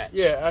didn't match.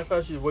 Yeah, I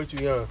thought she was way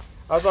too young.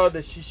 I thought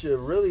that she should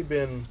have really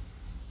been.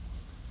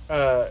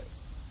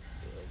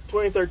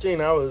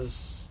 2013, I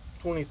was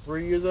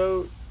 23 years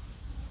old.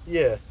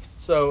 Yeah,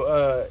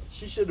 so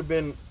she should have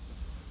been,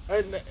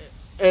 and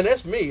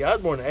that's me. I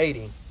was born in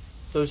 80,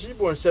 so she's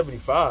born in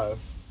 75.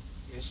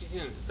 Yeah, she's in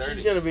her 30s.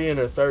 She's gonna be in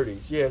her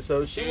 30s. Yeah,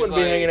 so she wouldn't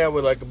be hanging out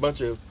with like a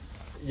bunch of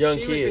young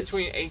kids. She was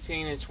between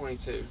 18 and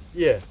 22.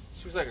 Yeah,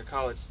 she was like a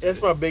college student.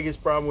 That's my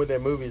biggest problem with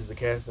that movie is the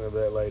casting of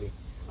that lady.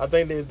 I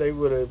think that if they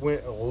would have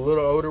went a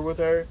little older with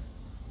her,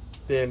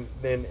 then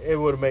it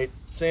would have made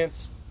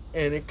sense,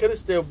 and it could have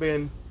still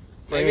been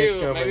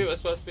friends coming. Maybe it was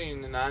supposed to be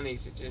in the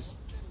 90s. It just,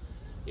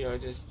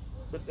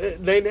 But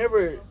they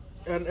never,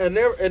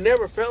 it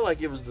never felt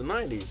like it was the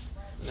 90s.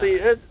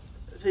 No.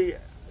 See,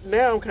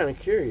 now I'm kind of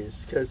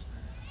curious because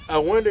I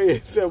wonder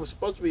if it was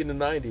supposed to be in the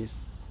 90s.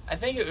 I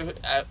think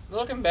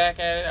looking back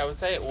at it, I would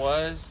say it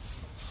was.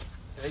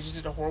 They just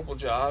did a horrible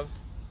job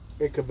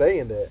at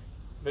conveying that.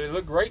 But it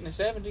looked great in the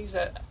 70s,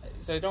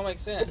 so it don't make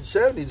sense. The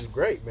 70s was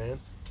great, man.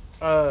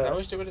 I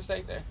wish they would have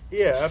stayed there.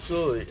 Yeah,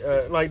 absolutely.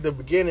 Like the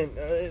beginning,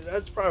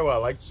 that's probably why I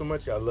liked it so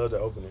much. I love the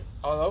opening.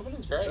 Oh, the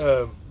opening's great.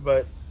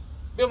 But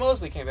Bill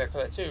Moseley came back for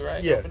that too,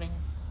 right? Yeah. Opening.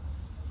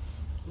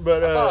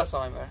 But I thought I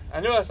saw him there. I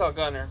knew I saw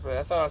Gunner, but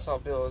I thought I saw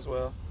Bill as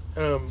well.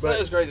 But it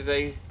was great that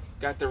they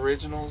got the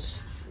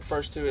originals, the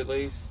first two at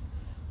least,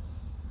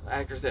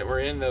 actors that were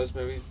in those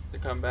movies to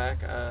come back.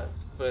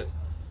 But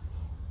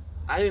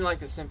I didn't like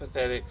the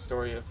sympathetic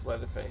story of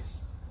Leatherface.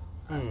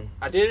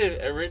 I did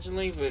it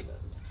originally, but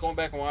going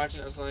back and watching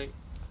it, I was like,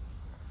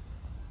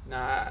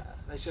 nah,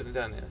 they shouldn't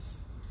have done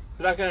this.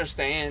 But I can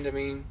understand. I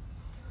mean,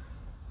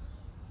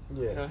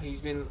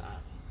 he's been.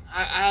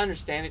 I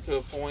understand it to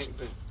a point,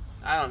 but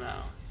I don't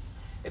know.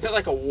 It felt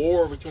like a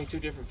war between two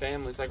different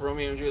families, like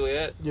Romeo and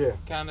Juliet. Yeah,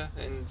 kind of,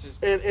 and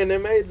just and they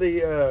made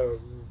the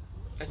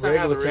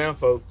regular town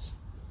folks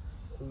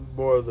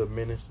more of the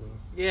menace.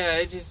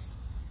 Yeah,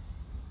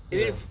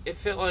 it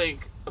felt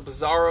like a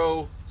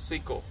Bizarro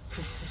sequel.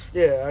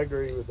 Yeah, I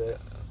agree with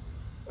that.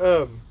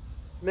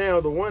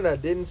 Now the one I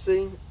didn't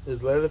see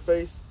is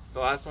Leatherface. The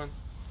last one.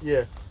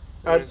 Yeah.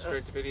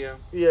 Straight to video.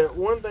 Yeah,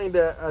 one thing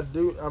that I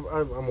do,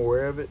 I'm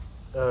aware of it,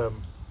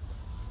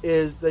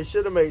 is they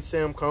should have made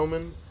Sam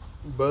Coleman,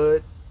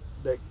 Bud,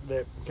 that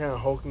kind of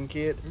hulking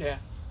kid. Yeah.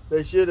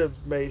 They should have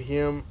made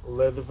him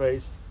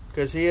Leatherface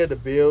because he had the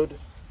build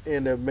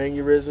and the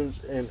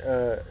mannerisms and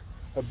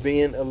of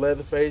being a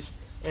Leatherface.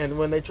 And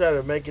when they try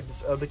to make it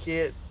this other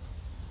kid,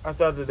 I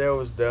thought that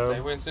was dumb.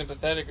 They went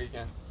sympathetic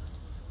again.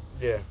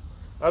 Yeah.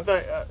 I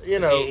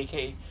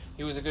think,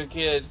 he was a good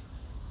kid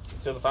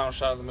until the final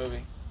shot of the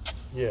movie.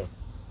 Yeah.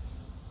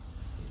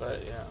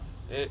 But,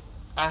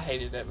 I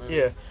hated that movie.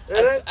 Yeah.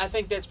 I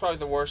think that's probably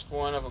the worst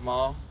one of them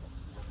all.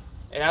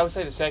 And I would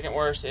say the second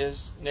worst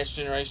is Next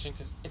Generation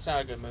because it's not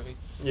a good movie.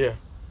 Yeah.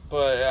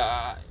 But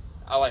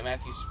I like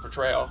Matthew's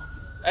portrayal.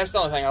 That's the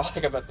only thing I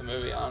like about the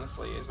movie,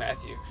 honestly, is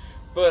Matthew.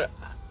 But,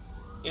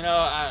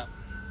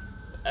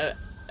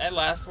 that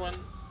last one,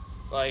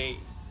 like,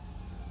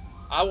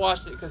 I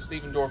watched it because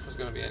Stephen Dorff was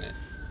going to be in it.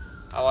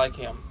 I like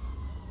him.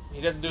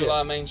 He doesn't do a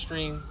lot of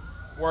mainstream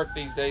work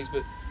these days,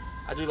 but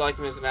I do like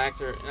him as an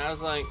actor. And I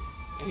was like,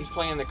 and he's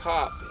playing the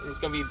cop, and he's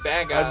going to be a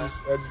bad guy. I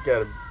just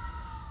got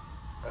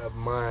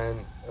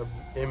an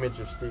image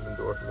of Stephen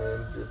Dorff,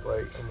 man. Just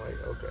like, I'm like,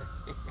 okay.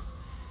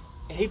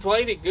 And he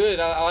played it good.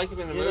 I liked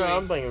him in the movie.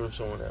 I'm thinking of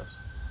someone else.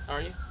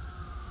 Are you?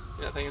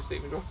 You're not thinking of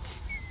Stephen Dorff?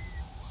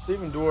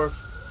 Stephen Dorff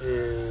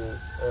is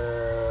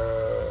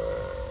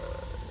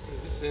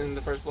He's in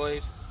the first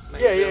Blade.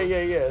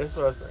 Yeah. That's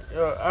what I was thinking.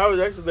 I was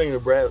actually thinking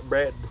of Brad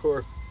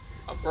Dorff.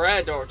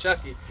 Brad Dorff,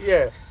 Chucky.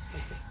 Yeah.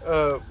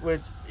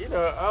 Which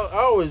I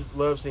always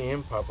love seeing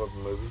him pop up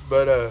in movies.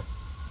 But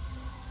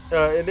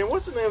and then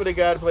what's the name of the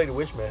guy that played the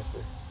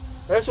Wishmaster?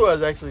 That's what I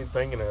was actually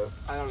thinking of.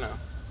 I don't know.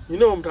 You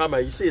know what I'm talking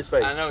about? You see his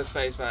face. I know his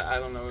face, but I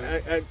don't know.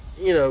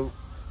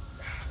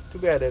 Too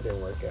bad that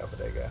didn't work out for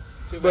that guy.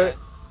 Too bad.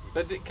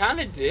 But it kind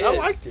of did. I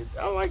liked it.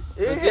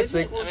 It had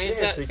sequels. I mean,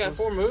 it's got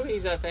 4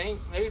 movies, I think.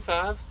 Maybe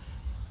 5.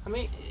 I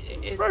mean...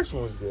 The first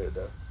one was good,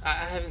 though. I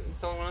haven't...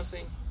 It's the only one I've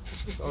seen.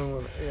 It's the only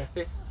one,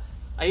 yeah.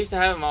 I used to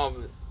have them all,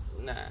 but...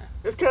 Nah.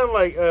 It's kind of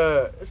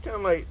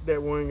like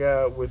that one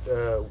guy with...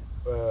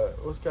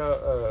 what's it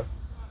called?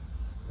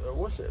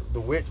 What's it? The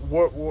Witch...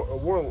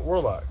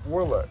 Warlock.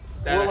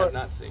 That I have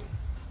not seen.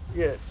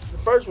 Yeah, the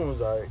first one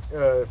was alright.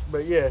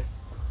 But yeah,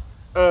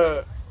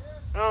 I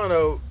don't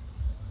know.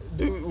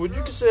 Would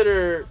you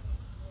consider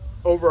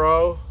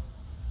overall?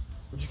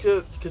 Would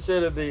you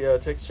consider the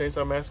Texas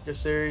Chainsaw Massacre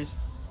series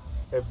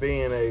as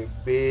being a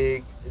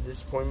big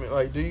disappointment?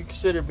 Like, do you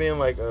consider being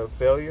like a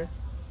failure?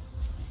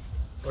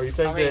 Or you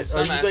think I mean, in that? some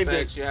Or you think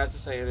aspects, that? you have to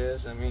say it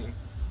is. I mean,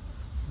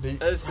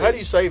 How do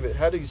you save it?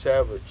 How do you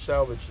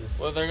salvage this?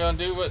 well, they're going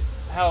to do what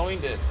Halloween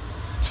did.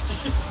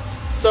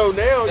 So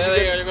now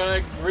They're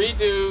going to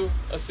redo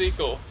a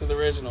sequel to the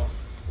original.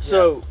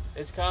 So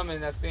yeah, it's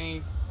coming, I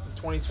think,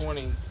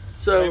 2020.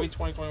 So maybe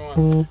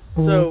 2021.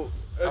 So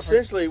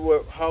essentially,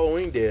 what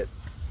Halloween did.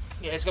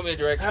 Yeah, it's going to be a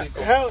direct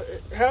sequel.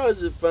 How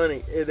is it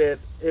funny that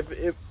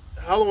if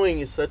Halloween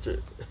is such a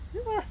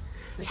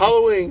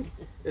Halloween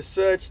is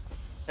such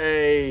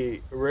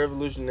a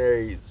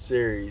revolutionary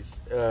series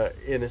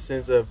in the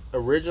sense of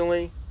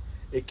originally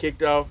it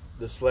kicked off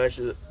the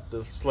slasher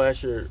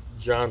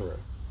genre.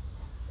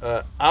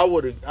 I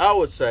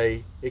would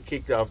say it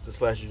kicked off the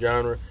slasher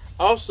genre.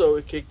 Also,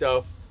 it kicked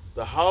off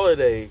the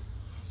holiday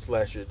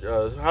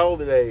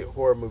holiday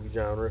horror movie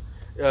genre.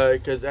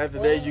 Because after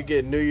that, you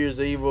get New Year's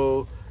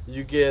Evil.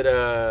 You get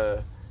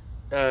a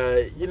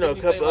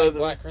couple other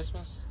Black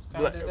Christmas.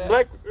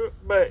 Black,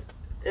 but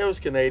it was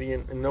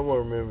Canadian and no one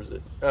remembers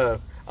it.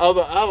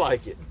 Although I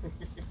like it,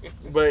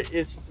 but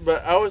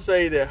I would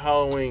say that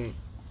Halloween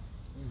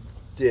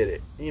did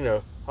it.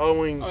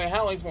 Halloween. I mean,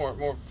 Halloween's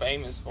more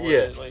famous for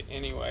it. Like,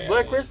 anyway,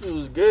 Black Christmas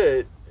was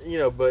good.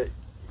 But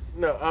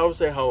no, I would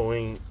say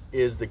Halloween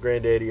is the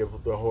granddaddy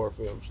of the horror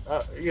films.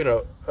 I mean,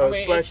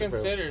 it's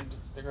considered films.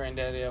 The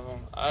granddaddy of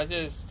them.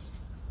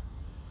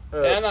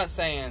 And I'm not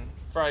saying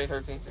Friday the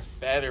 13th is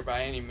better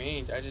by any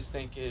means. I just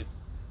think it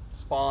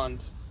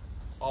spawned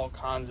all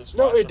kinds of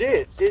stuff. No, it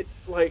did. It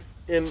I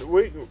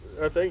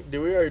think, did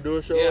we already do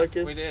a show like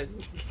this? We did.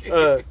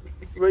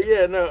 But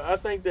yeah, no, I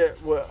think that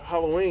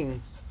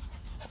Halloween,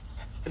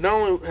 not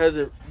only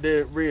did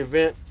it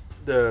reinvent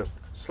the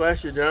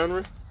slasher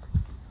genre,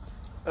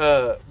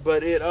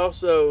 but it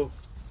also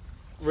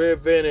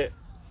reinvented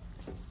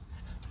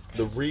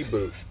the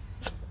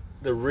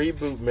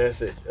reboot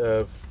method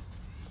of,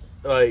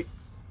 like,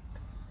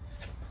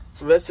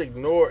 let's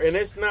ignore, and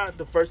it's not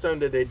the first time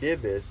that they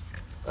did this.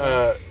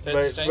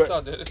 Texas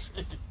Chainsaw did it.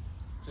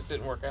 Just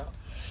didn't work out.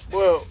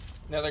 Well,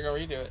 now they're gonna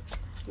redo it.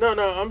 No,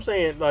 I'm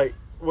saying, like,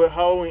 with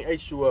Halloween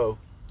H2O.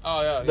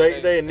 Oh yeah.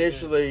 They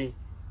initially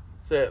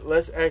said,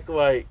 let's act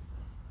like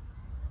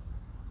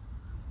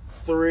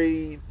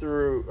 2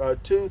 through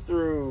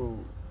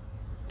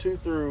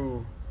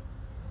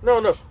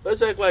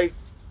let's act like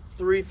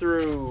 3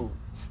 through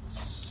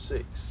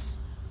 6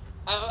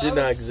 did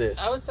not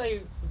exist. I would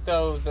say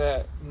though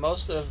that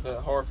most of the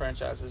horror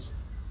franchises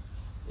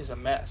is a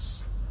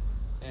mess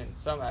in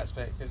some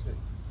aspect because the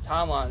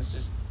timelines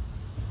just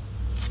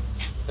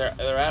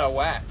they're out of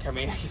whack. I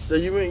mean, so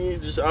you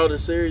mean just all the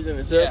series in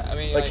itself? Yeah, I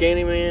mean, like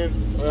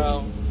Candyman.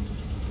 Well,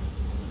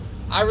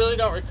 I really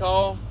don't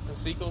recall the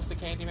sequels to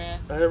Candyman.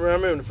 I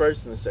remember the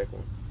first and the second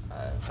one.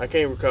 I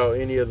can't recall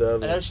any of the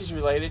other. I know she's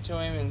related to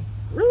him, and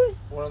really,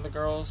 one of the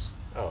girls.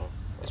 Oh,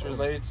 is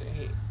related to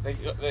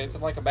it's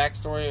like a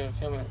backstory of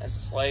him as a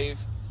slave.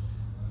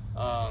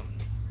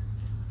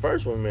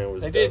 First one, man,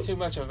 was. They did too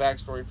much of a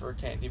backstory for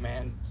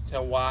Candyman to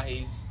tell why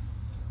he's.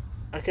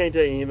 I can't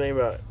tell you anything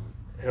about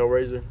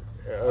Hellraiser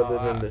other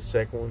than the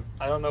second one.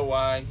 I don't know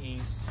why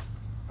he's.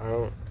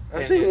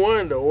 I seen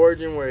one, the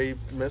origin, where he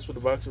messed with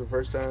the boxer for the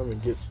first time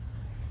and gets.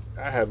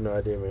 I have no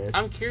idea, man.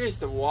 I'm curious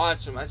to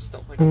watch them. I just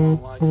don't think I'm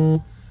gonna like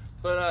them.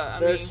 But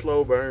that's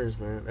slow burns,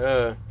 man.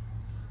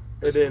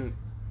 And then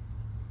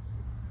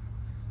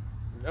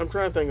I'm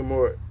trying to think of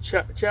more.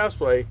 Child's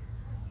Play,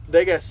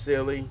 they got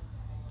silly,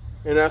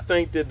 and I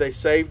think that they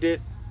saved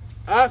it.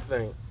 I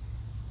think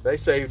they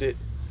saved it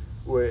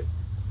with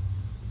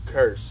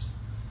Curse.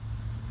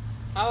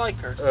 I like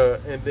Curse.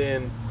 And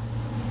then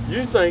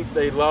you think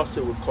they lost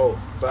it with Cult,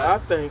 but I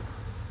think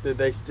that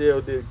they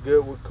still did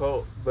good with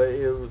Cult. But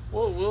it was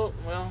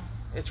well,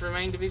 it's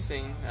remained to be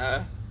seen.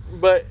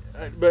 But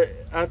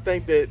I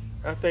think that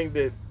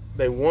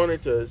they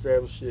wanted to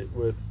establish it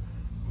with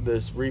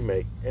this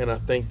remake, and I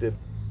think that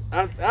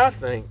I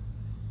think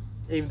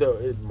even though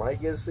it might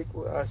get a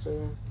sequel, I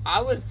assume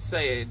I would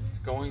say it's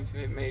going to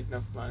have made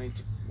enough money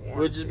to warrant.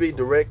 Would it just be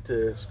direct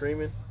to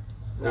streaming,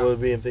 or will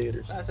it be in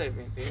theaters? I'd say it'd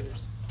be in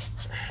theaters.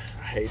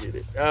 I hated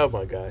it. Oh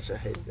my gosh, I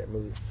hated that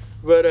movie.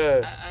 But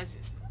I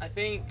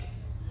think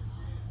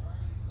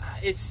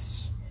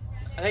it's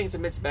a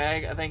mixed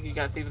bag. I think you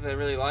got people that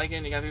really like it,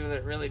 and you got people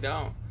that really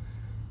don't.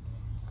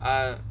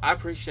 I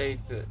appreciate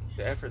the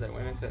effort that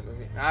went into that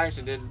movie. I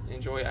actually did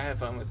enjoy it. I had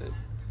fun with it.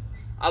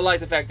 I like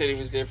the fact that it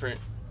was different.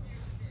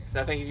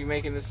 I think if you're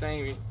making the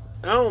same,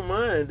 I don't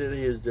mind that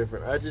he is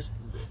different. I just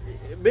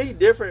be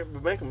different,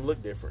 but make him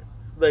look different.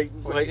 Like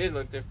he did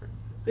look different.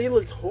 He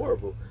looked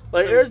horrible.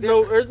 Like there's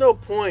no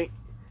point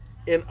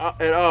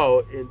at all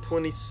in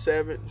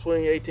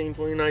 2018,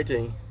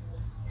 2019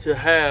 to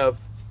have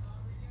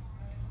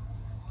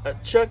a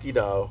Chucky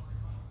doll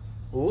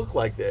look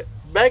like that.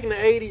 back in the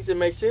 80s, it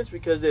makes sense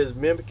because it was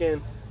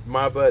mimicking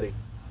My Buddy.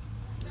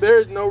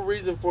 There's no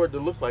reason for it to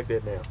look like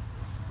that now.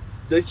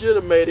 They should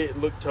have made it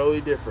look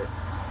totally different,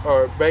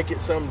 or make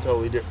it something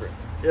totally different.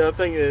 Yeah, I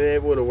think that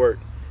it would have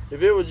worked.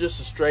 If it was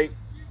just a straight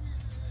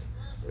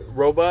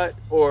robot,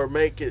 or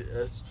make it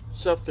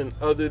something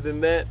other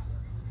than that,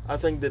 I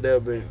think that would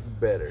have been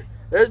better.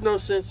 There's no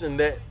sense in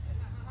that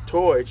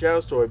toy,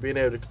 child's toy, being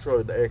able to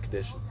control the air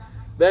conditioning.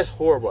 That's a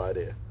horrible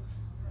idea.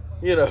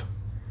 You know,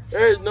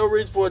 there's no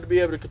reason for it to be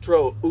able to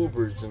control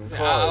Ubers and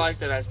cars. I like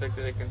that aspect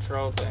that they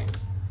control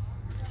things.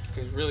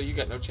 Because really, you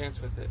got no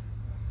chance with it.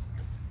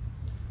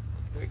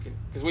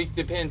 Because we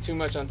depend too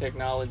much on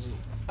technology.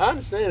 I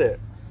understand that.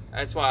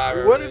 That's why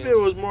I What if it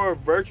was more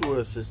virtual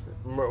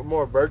assistant,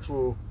 more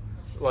virtual,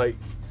 like,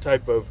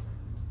 type of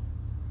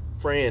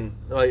friend?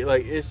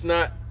 Like it's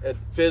not a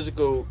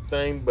physical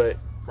thing, but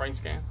Brain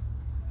Scan?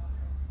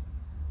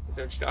 Is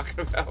that what you're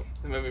talking about?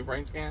 The movie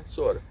Brain Scan?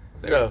 sort of.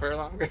 No. I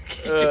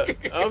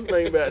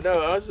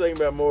was thinking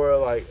about more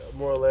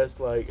or less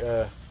like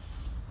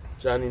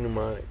Johnny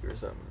Mnemonic or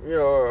something, you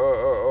know,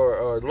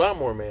 or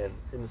Lawnmower Man.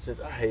 In the sense,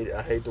 I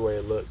hate the way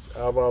it looks.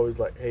 I've always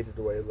hated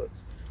the way it looks.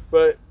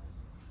 But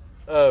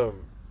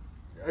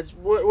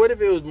what if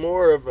it was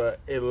more of a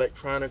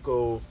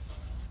electronical,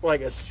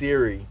 like a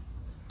Siri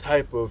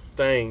type of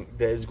thing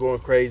that is going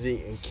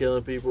crazy and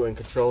killing people and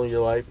controlling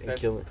your life and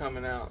killing? That's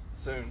coming out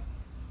soon.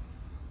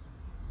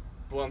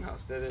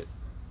 Blumhouse did it.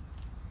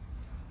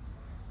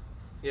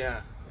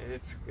 Yeah,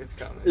 it's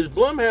coming. Is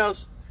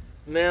Blumhouse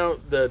now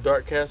the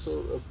Dark Castle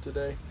of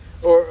today,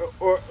 or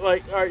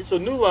like, all right? So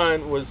New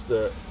Line was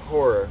the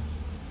horror.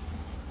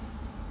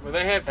 Well,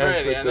 they had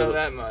Freddy. I know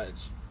that much.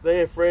 They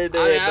had Freddy.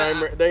 They had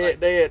Nightmare.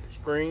 They had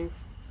Scream.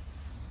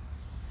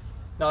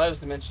 No, that was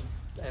Dimension.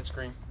 They had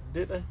Scream.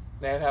 Did they?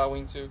 They had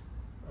Halloween too.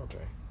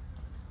 Okay.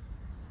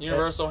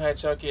 Universal had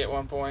Chucky at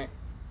one point.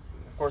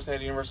 Of course, they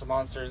had Universal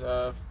Monsters.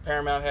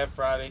 Paramount had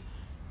Friday.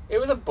 It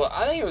was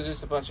I think it was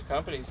just a bunch of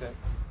companies that,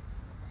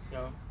 you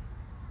know,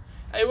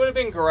 it would have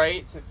been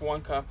great if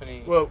one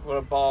company would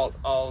have bought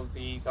all of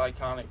these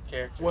iconic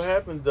characters. What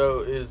happened though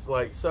is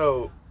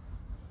so.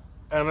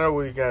 I know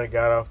we kind of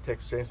got off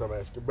Texas Chainsaw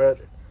Massacre, but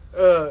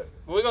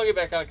we're gonna get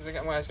back on it because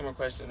I'm gonna ask him a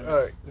question. All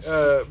right,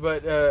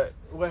 but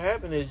what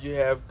happened is you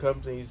have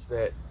companies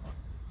that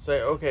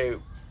say, okay,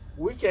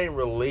 we can't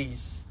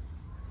release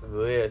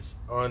this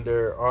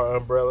under our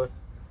umbrella.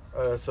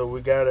 So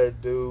we gotta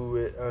do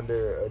it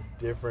under a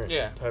different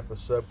type of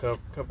sub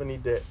company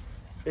that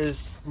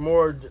is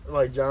more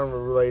like genre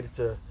related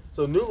to.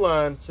 So New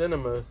Line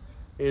Cinema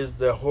is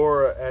the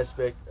horror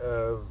aspect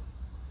of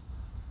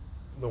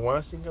the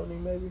Weinstein Company,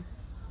 maybe,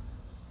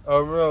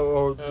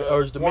 or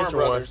is Dimension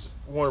Warner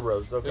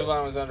Brothers. Okay. New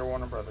Line was under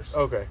Warner Brothers.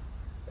 Okay,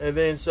 and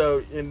then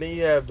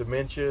you have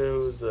Dementia,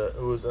 who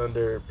was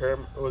under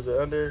Paramount. Was it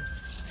under?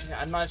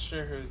 Yeah, I'm not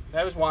sure who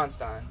that was.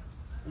 Weinstein.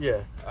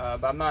 Yeah.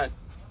 But I'm not.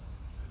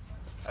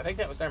 I think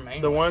that was their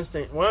main. The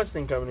Weinstein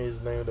Company is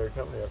the name of their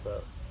company. I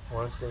thought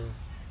Weinstein.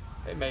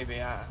 It may be.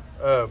 Like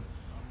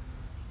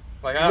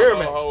I don't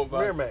know a whole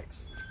bunch.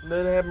 Miramax.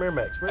 They have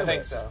Miramax. I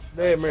think so.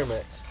 They have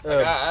Miramax.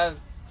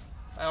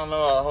 I don't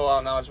know a whole lot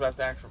of knowledge about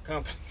the actual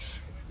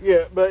companies.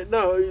 Yeah, but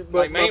no.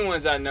 Main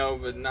ones I know,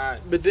 but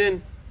not. But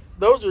then,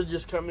 those are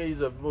just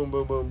companies of boom,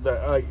 boom, boom.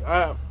 That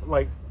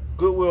like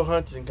Goodwill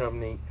Hunting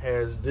Company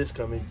has this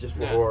company just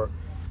for horror.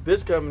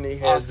 This company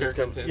has Oscar this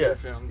company. contender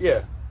films.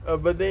 Yeah.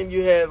 But then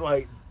you had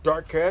like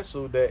Dark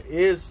Castle that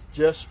is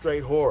just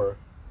straight horror.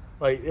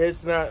 Like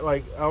it's not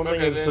like I don't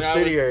think it's a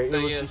subsidiary.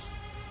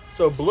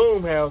 So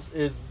Blumhouse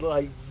is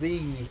like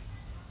the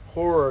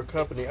horror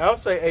company. I'll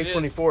say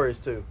A24 is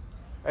too.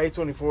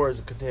 A24 is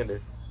a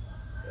contender.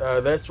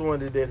 That's the one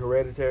that did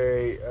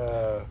Hereditary.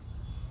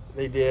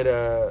 They did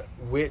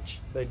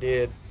Witch. They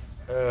did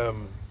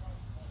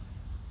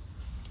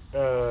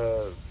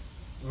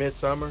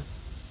Midsummer.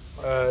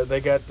 They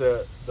got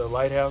the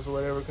Lighthouse or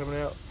whatever coming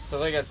out. So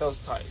they got those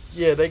types.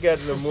 Yeah, they got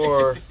the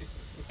more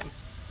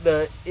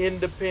the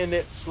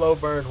independent slow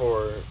burn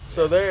horror.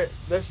 So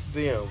that's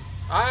them.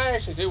 I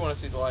actually do want to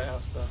see the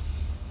Lighthouse though.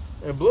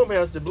 And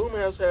Blumhouse, did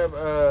Blumhouse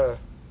have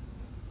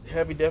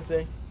Happy Death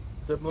Day?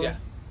 Is that Blum? Yeah.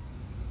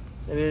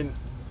 And then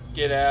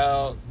Get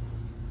Out.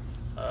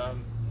 I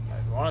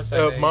want to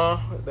say Ma.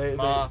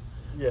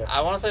 Yeah.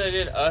 I want to say they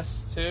did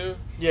Us too.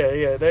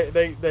 Yeah.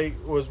 They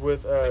was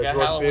with They got Jordan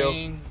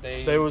Halloween.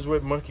 Peele. They was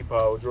with Monkey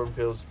Paw, Jordan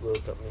Peele's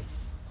little company.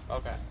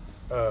 Okay.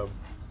 I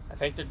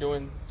think they're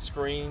doing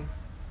Scream.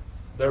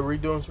 They're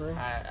redoing Scream?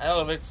 I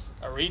don't know if it's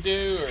a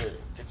redo or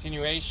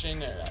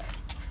continuation. Or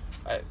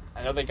I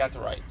know they got the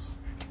rights.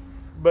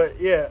 But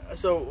yeah,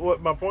 so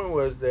what my point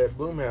was that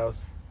Blumhouse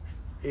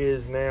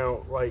is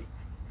now like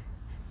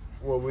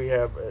what we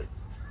have,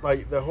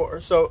 like the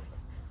horror. So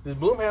does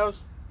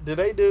Blumhouse? Did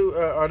they do?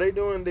 Are they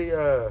doing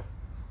the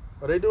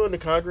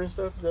Conjuring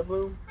stuff? Is that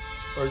Bloom,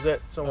 or is that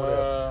someone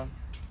else?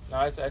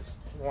 No, it's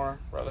Warner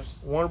Brothers.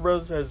 Warner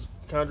Brothers has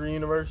Conjuring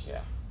Universe.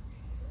 Yeah.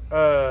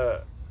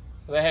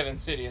 They have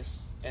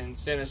Insidious and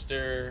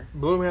Sinister.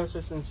 Blumhouse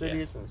has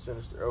Insidious and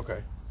Sinister.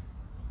 Okay.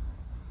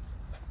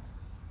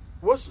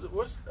 What's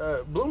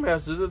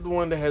Bloomhouse? Is it the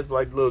one that has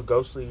like little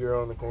ghostly gear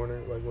on the corner,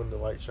 like when the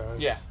light shines?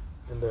 Yeah.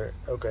 In there,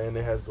 okay, and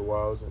it has the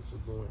walls and it's a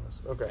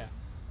Bloomhouse. Okay.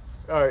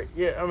 Yeah. All right.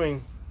 Yeah, I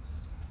mean,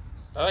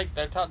 I like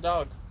their top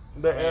dog.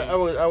 I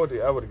would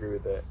agree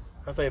with that.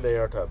 I think they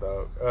are top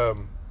dog.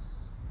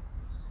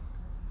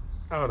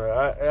 I don't know.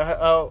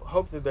 I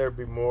hope that there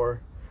be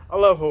more. I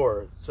love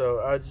horror, so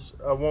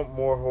I want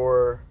more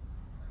horror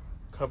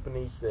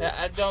companies that.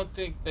 I don't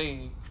think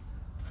they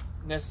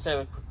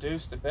necessarily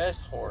produce the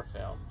best horror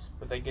films,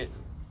 but they get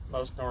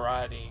most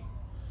notoriety.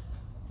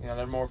 You know,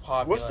 they're more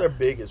popular. What's their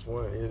biggest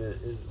one?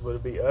 Would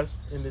it be Us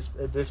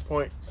at this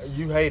point?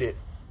 You hate it,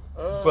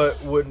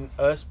 but wouldn't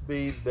Us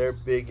be their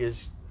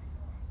biggest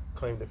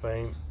claim to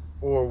fame,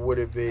 or would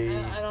it be?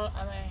 I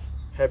mean,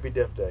 Happy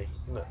Death Day.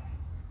 No.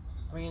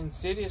 I mean,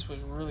 Insidious was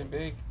really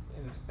big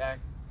back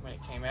when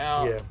it came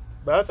out. Yeah,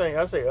 but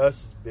I say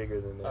Us is bigger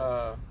than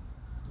that.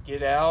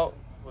 Get Out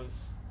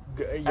was.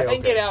 I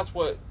think Get Out's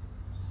what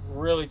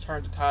really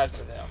turned the tide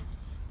for them,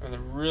 and they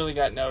really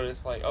got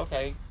noticed. Like,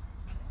 okay,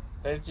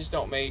 they just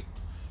don't make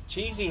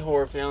cheesy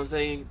horror films.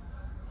 They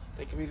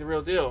can be the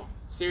real deal,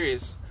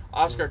 serious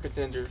Oscar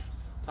contender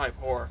type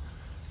horror,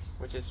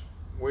 which is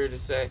weird to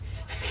say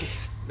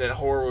that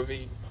horror would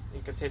be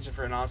in contention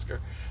for an Oscar,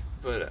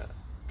 but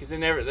because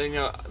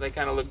they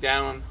kind of look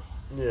down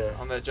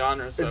on that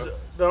genre. So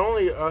the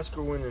only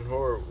Oscar winning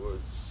horror was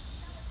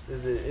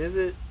is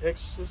it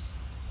Exorcist?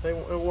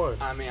 It won.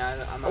 I mean,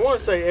 I'm I not want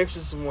to sure. say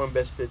Exorcist won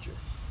Best Picture,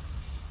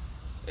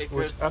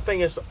 which I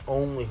think it's the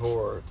only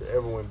horror to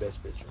ever win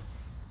Best Picture.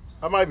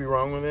 I might be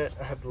wrong on that.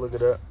 I have to look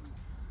it up.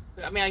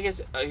 I mean, I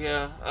guess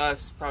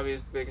Us probably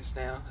is the biggest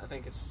now. I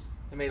think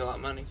they made a lot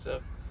of money,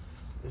 so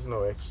There's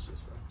no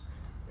Exorcist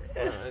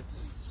though.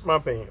 it's My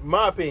opinion.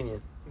 My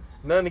opinion.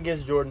 Nothing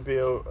against Jordan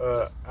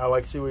Peele. I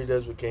like to see what he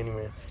does with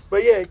Candyman.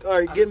 But yeah, all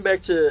right. Getting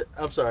back to,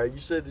 I'm sorry. You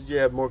said that you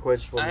have more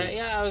questions for me.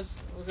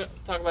 We're going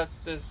to talk about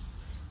this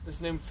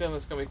new film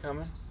that's going to be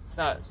coming. It's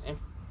not in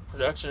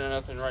production or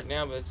nothing right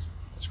now, but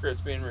the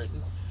script's being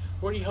written.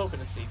 What are you hoping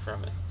to see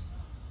from it?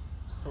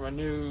 From a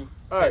new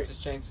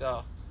Texas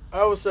Chainsaw?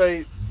 I would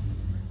say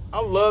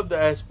I love the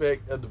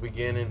aspect of the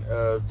beginning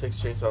of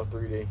Texas Chainsaw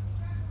 3D.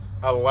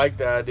 I like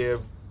the idea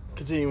of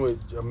continuing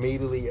with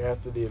immediately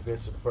after the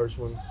events of the first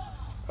one.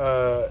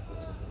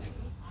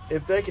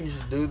 If they can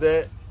just do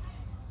that,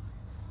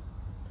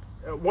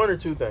 one or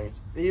two things.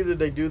 Either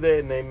they do that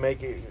and they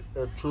make it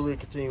truly a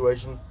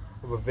continuation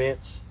of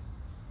events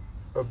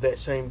of that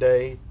same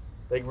day.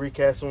 They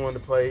recast someone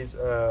that plays,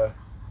 I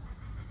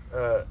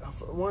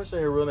want to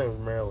say her real name is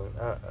Marilyn,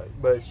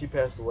 but she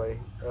passed away.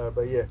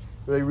 But yeah,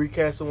 they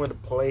recast someone to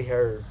play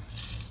her.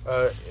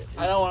 I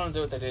don't want them to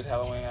do what they did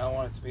Halloween. I don't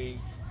want it to be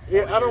 40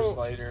 years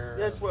later.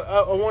 That's what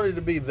I wanted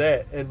to be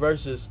that, and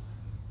versus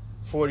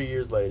 40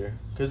 years later,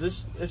 because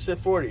it's at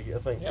 40, I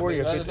think. 40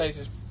 or 50.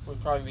 Leatherface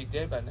would probably be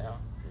dead by now.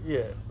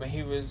 Yeah. But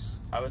he was,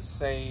 I would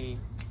say,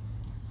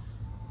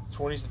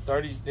 20s to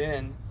 30s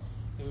then.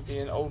 He would be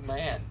an old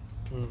man.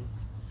 Mm-hmm.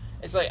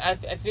 It's like, I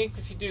think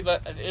if you do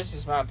that, this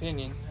is my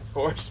opinion, of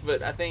course,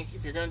 but I think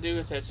if you're going to do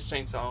a Texas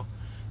Chainsaw,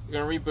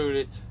 you're going to reboot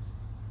it,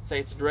 say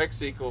it's a direct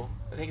sequel,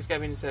 I think it's got to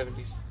be in the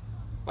 70s.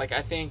 Like,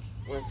 I think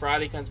when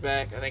Friday comes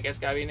back, I think it's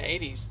got to be in the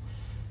 80s.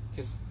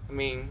 Because, I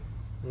mean,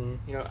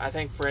 I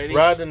think Freddy...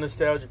 Ride the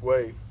nostalgic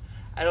wave.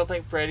 I don't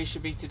think Freddy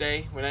should be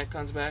today when that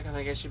comes back. I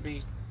think it should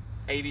be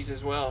 80s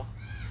as well.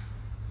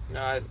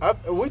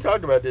 We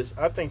talked about this.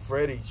 I think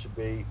Freddy should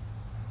be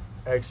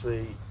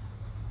actually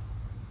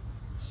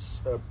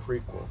a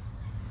prequel.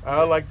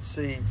 I like to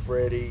see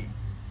Freddy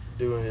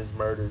doing his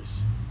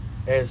murders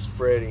as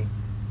Fred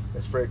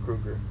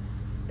Krueger,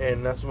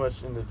 and not so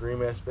much in the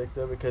dream aspect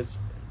of it, because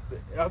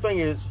I think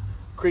it's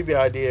a creepy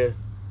idea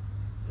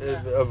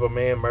of a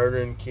man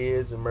murdering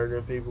kids and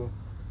murdering people.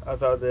 I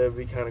thought that would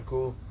be kind of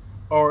cool.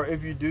 Or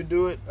if you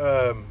do it,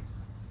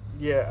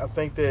 I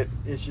think that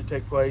it should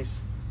take place.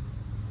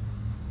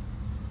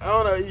 I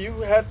don't know. You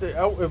have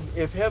to.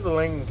 If Heather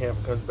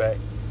Langenkamp comes back,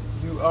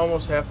 you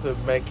almost have to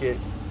make it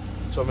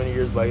so many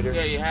years later.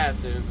 Yeah, you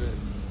have to.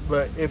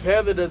 But if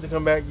Heather doesn't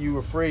come back, you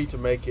were free to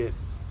make it.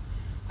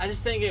 I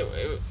just think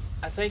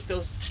I think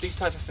these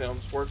type of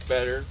films work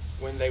better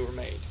when they were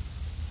made.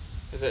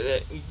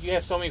 Because you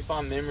have so many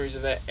fond memories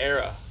of that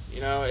era.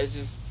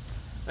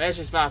 That's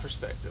just my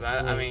perspective.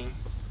 I mean,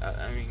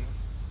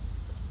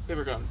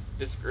 people are going to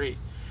disagree.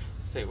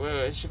 Say, well,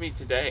 it should be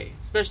today.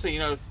 Especially,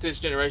 this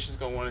generation's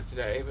going to want it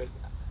today. But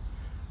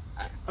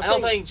I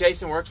don't think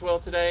Jason works well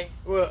today.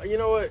 Well, you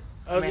know what?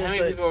 How many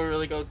people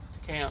really go to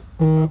camp?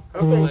 I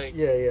think,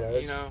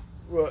 yeah.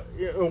 Well,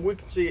 yeah, we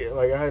can see it.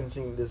 Like, I hadn't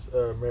seen this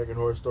American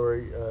Horror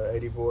Story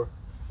 84.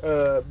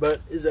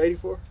 But is it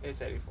 84?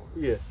 It's 84.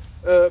 Yeah.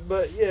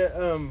 But, yeah,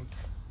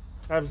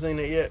 I haven't seen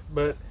it yet.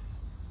 But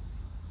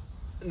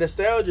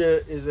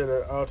nostalgia is at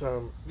an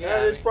all-time...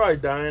 Yeah, it's probably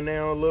dying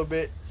now a little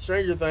bit.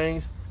 Stranger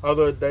Things,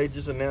 although they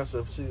just announced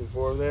season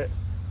 4 of that,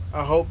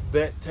 I hope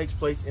that takes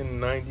place in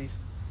the 90s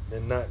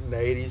and not in the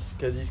 80s,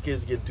 because these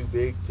kids are getting too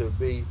big to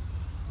be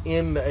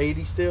in the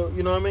 80s still,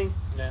 you know what I mean?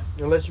 Yeah.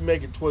 Unless you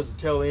make it towards the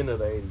tail end of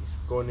the 80s,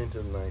 going into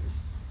the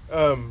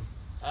I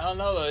don't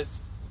know though.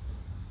 It's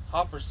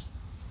Hopper's.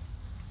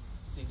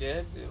 Is he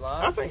dead? Is he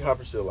alive? I think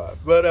Hopper's still alive,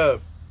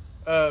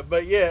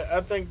 but yeah,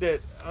 I think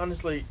that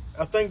honestly,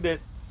 I think that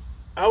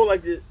I would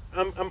like to.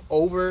 I'm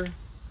over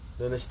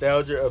the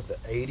nostalgia of the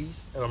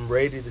 '80s, and I'm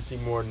ready to see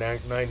more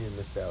 '90s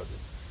nostalgia,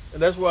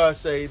 and that's why I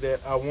say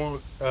that I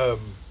want. I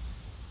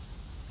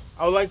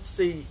would like to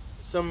see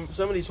some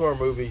of these horror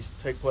movies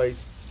take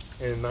place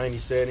in a '90s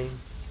setting.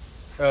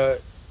 I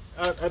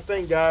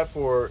thank God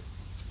for.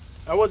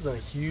 I wasn't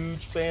a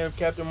huge fan of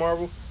Captain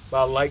Marvel,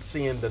 but I liked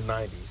seeing the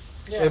 '90s.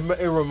 Yeah.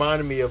 It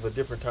reminded me of a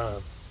different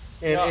time,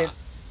 and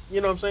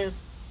you know what I'm saying.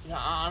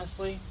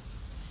 Honestly,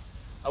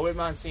 I wouldn't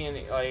mind seeing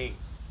it like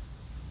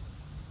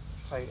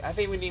I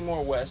think we need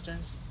more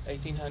westerns,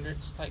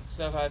 1800s type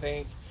stuff. I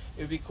think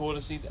it would be cool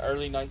to see the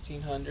early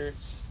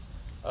 1900s,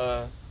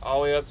 all the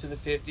way up to the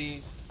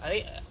 50s. I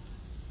think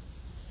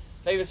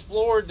they've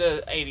explored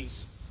the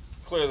 80s.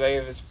 Clearly, they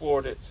have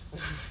explored it.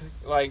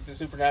 Like the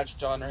supernatural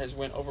genre has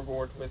went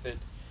overboard with it.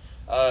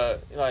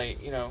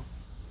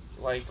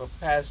 Like the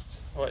past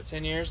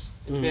 10 years,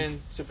 it's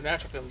been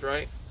supernatural films,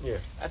 right? Yeah.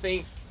 I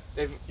think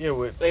they've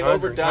they've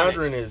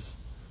overdone it.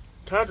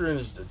 Conjuring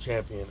is the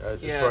champion.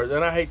 As far as,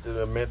 and I hate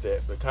to admit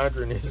that, but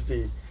Conjuring is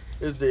the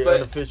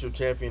unofficial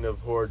champion of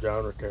horror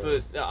genre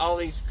currently. But all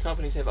these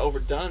companies have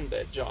overdone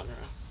that genre,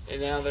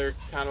 and now they're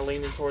kind of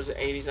leaning towards the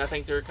 80s. And I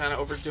think they're kind of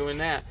overdoing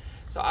that.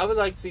 So I would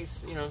like to see,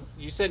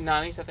 you said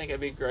 90s. I think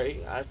that'd be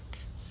great.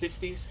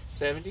 60s,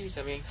 70s.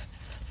 I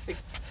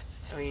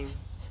mean,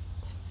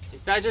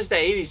 it's not just the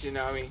 80s.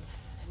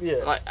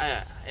 Yeah.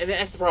 And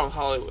that's the problem with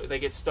Hollywood. They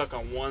get stuck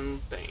on one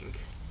thing,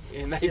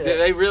 and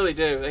they really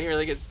do. They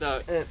really get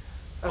stuck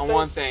on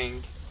one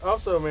thing.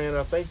 Also, man,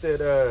 I think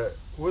that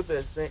with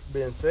that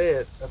being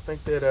said, I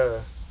think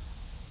that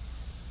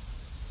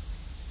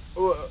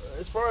well,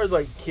 as far as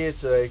like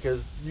kids today,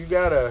 because you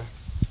gotta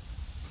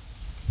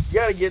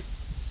get,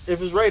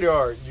 if it's rated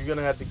R, you're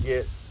gonna have to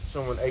get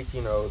someone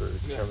 18 or older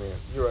to come in.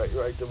 You're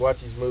right to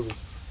watch these movies.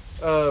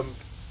 I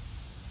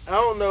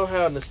don't know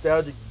how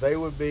nostalgic they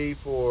would be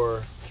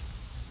for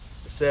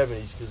the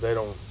 70s, because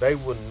they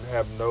wouldn't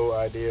have no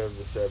idea of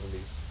the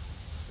 70s.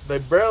 They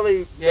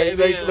barely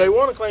they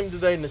want to claim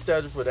today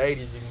nostalgia for the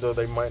 80s, even though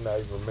they might not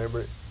even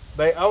remember it.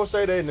 I would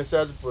say they're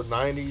nostalgic for the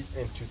 90s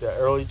and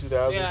early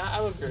 2000s. Yeah,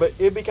 I would agree. But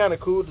it'd be kind of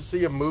cool to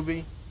see a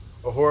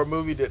horror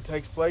movie that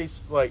takes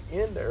place like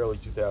in the early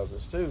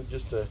 2000s too,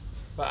 just to.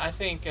 But I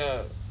think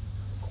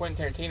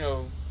Quentin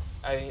Tarantino,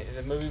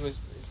 the movie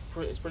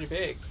it's pretty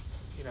big,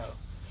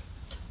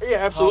 Yeah,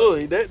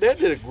 absolutely. That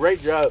did a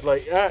great job.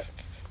 Like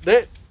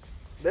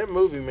that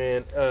movie,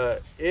 man.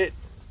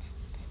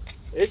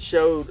 It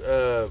showed,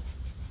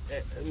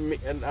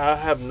 and I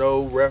have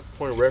no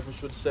point of reference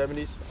for the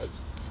 70s. I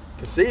was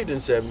conceived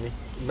in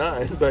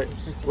 79, but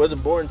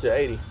wasn't born until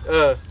 80.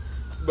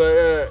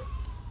 But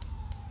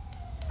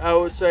I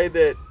would say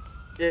that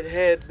it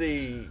had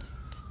the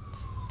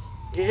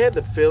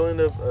feeling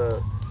of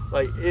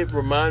like, it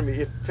reminded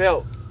me. It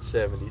felt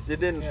 70s. It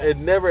didn't. Yeah. It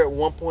never at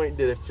one point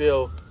did it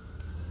feel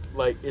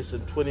like it's a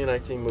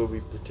 2019 movie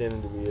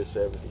pretending to be a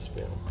 70s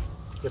film.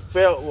 It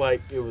felt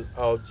like it was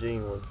all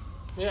genuine.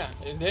 Yeah,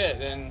 it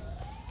did, and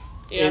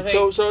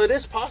so it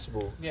is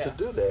possible to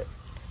do that.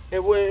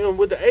 And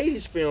with the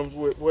 80s films,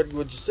 what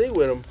you see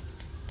with them,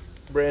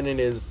 Brandon,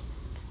 is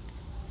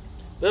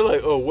they're like,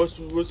 oh, what's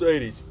the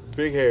 80s?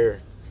 Big hair.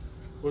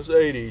 What's the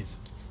 80s?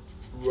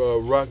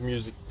 Rock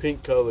music,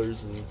 pink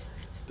colors, and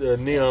the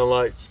neon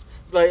lights.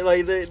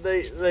 Like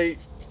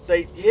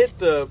they hit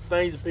the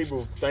things that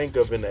people think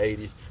of in the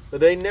 80s,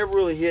 but they never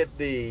really hit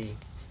the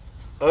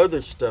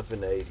other stuff in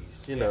the 80s.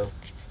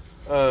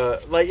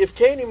 Like if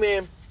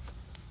Candyman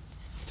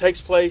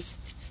takes place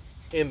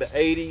in the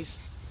 80s,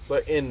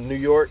 but in New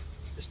York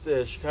instead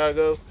of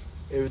Chicago,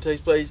 if it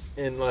takes place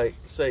in, like,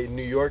 say,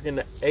 New York in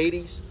the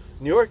 80s.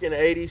 New York in the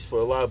 80s for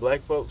a lot of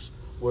black folks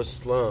was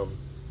slum,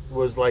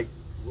 was like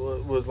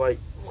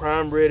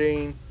crime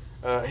ridden.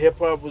 Hip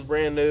hop was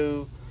brand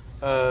new.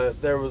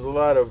 There was a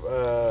lot of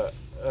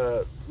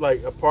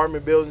like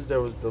apartment buildings that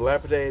was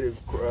dilapidated,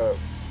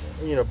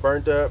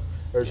 burnt up.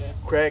 There's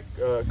crack,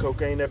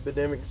 cocaine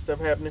epidemic and stuff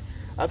happening.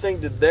 I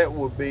think that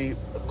would be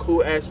a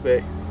cool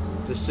aspect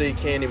to see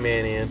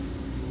Candyman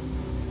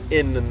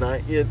in the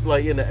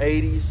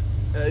 80s.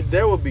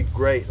 That would be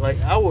great. Like,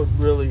 that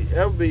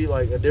would be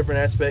like a different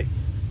aspect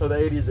of the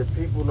 80s that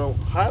people don't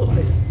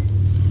highlight.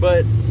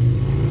 But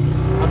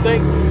I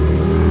think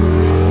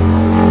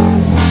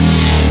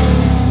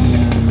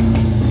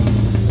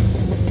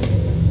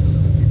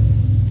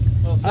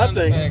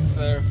effects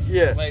there,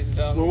 ladies and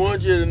gentlemen. We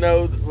want you to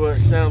know what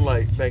it sounded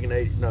like back in the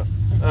 80s. No.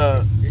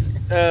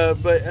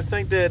 But I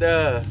think that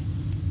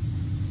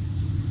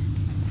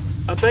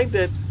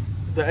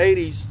the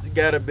 80s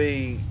gotta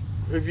be,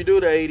 if you do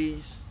the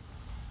 80s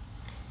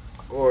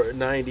or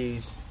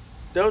 90s,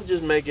 don't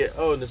just make it,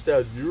 oh,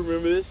 nostalgia. You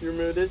remember this? You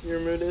remember this? You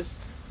remember this?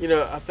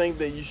 I think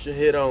that you should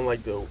hit on,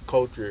 like, the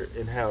culture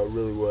and how it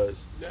really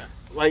was. Yeah.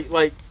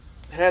 Like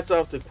hats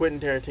off to Quentin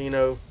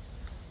Tarantino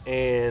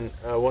and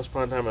Once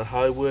Upon a Time in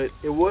Hollywood.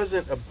 It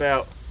wasn't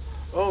about,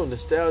 oh,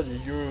 nostalgia.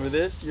 You remember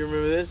this? You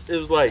remember this? It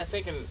was I like,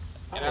 think, and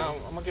I'm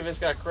gonna give this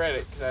guy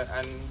credit because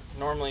I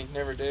normally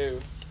never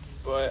do,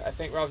 but I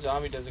think Rob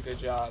Zombie does a good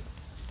job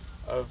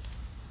of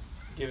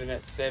giving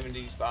that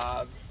 '70s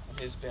vibe in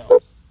his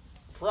films.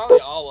 Probably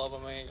all of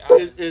them. I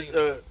mean, is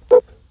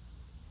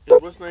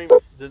what's the name?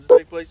 Does it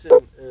take place in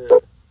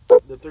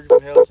the Three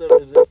from Hell stuff?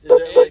 Is that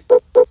like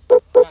it's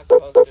not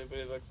supposed to, but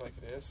it looks like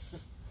it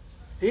is.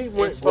 he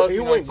went supposed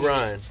to be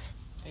grind?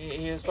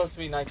 He was supposed to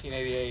be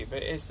 1988,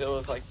 but it still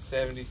looks like the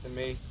 '70s to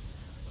me.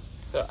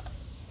 So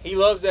he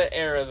loves that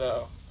era,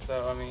 though.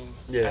 So I mean,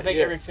 Yeah, I think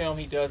yeah. every film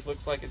he does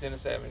looks like it's in the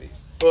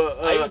 '70s. Well,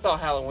 I even thought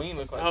Halloween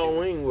looked like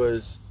Halloween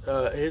was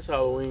his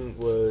Halloween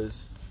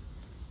was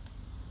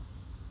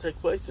take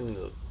place in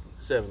the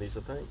 70s,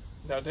 I think.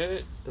 No, did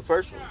it? The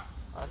first one.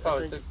 I thought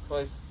I it think- took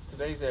place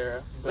today's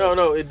era. But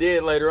No, it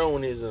did later on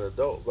when he was an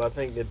adult. But I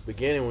think at the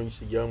beginning when you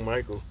see young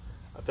Michael,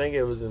 I think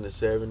it was in the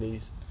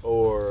 70s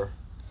or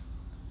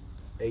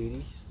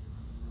 80s.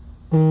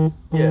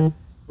 Yeah.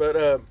 But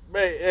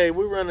hey,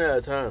 we're running out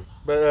of time.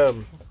 But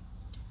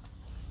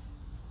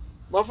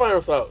my final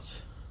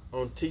thoughts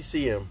on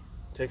TCM,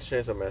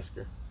 Texas Chainsaw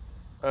Massacre.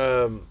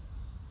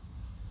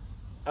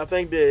 I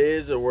think there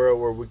is a world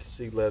where we can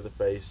see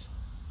Leatherface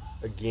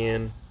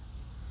again,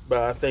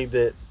 but I think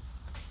that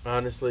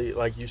honestly,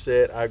 like you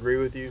said, I agree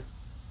with you.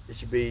 It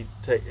should be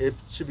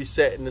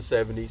set in the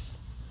 70s,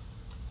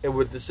 and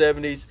with the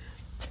 70s,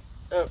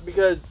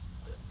 because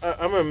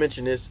I'm gonna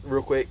mention this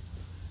real quick.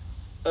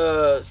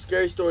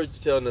 Scary Stories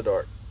to Tell in the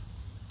Dark.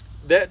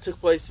 That took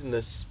place in the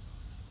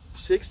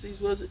 60s,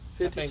 was it?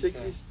 50s,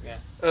 60s? So.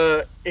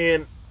 Yeah.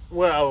 And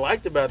what I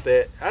liked about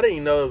that, I didn't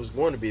even know it was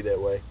going to be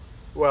that way.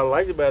 What I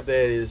liked about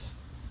that is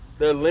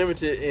they're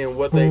limited in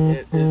what they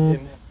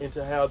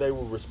into how they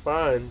will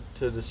respond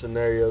to the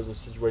scenarios and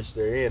situations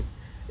they're in.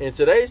 In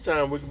today's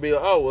time, we can be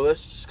like, oh, well,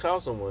 let's just call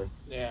someone,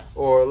 Yeah.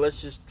 or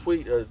let's just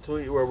tweet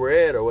where we're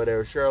at or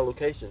whatever, share our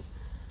location.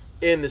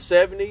 In the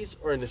 70s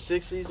or in the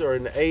 60s or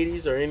in the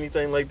 80s or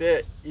anything like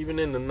that, even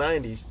in the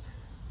 90s,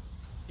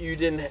 you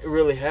didn't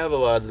really have a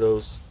lot of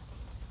those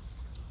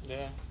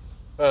Yeah.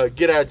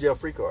 get out of jail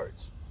free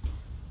cards.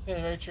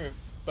 Yeah, very true.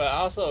 But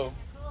also,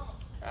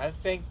 I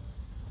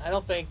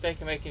don't think they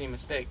can make any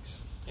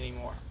mistakes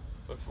anymore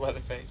with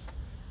Leatherface.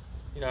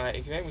 You know,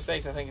 if you make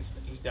mistakes, I think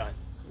he's done.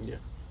 Yeah.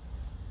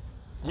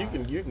 You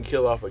can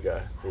kill off a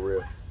guy for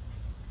real.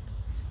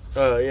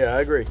 Yeah,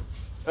 I agree.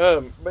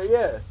 But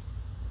yeah,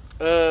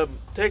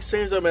 Texas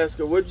Chainsaw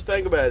Massacre. What did you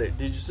think about it?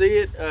 Did you see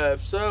it?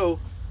 If so,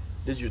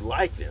 did you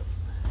like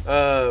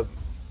them?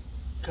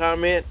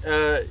 Comment.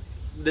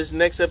 This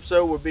next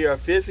episode will be our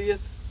 50th,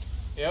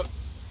 Yep.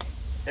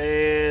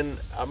 and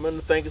I'm gonna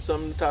think of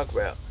something to talk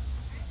about.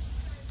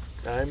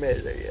 I ain't made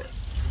it there yet.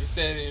 You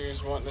said you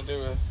was wanting to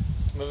do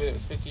a movie that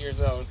was 50 years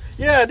old,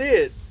 Yeah, I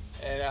did.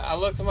 and I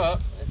looked them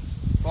up.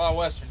 It's a lot of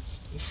westerns.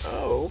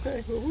 Oh,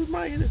 okay. Well, we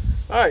might get it.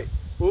 All right.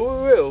 Well,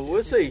 we will.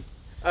 We'll see.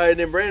 All right, and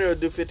then Brandon will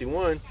do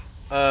 51.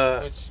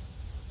 Which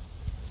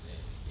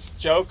is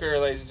Joker,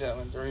 ladies and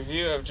gentlemen. The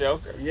review of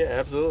Joker. Yeah,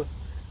 absolutely.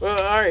 Well,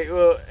 all right.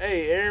 Well,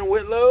 hey, Aaron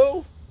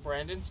Whitlow,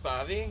 Brandon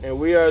Spivey. and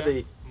we are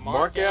the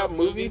Mark Out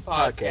Movie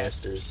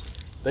Podcasters.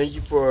 Thank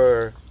you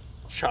for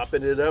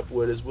chopping it up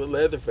with us with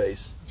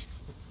Leatherface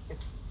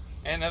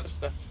And other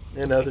stuff.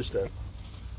 and other stuff.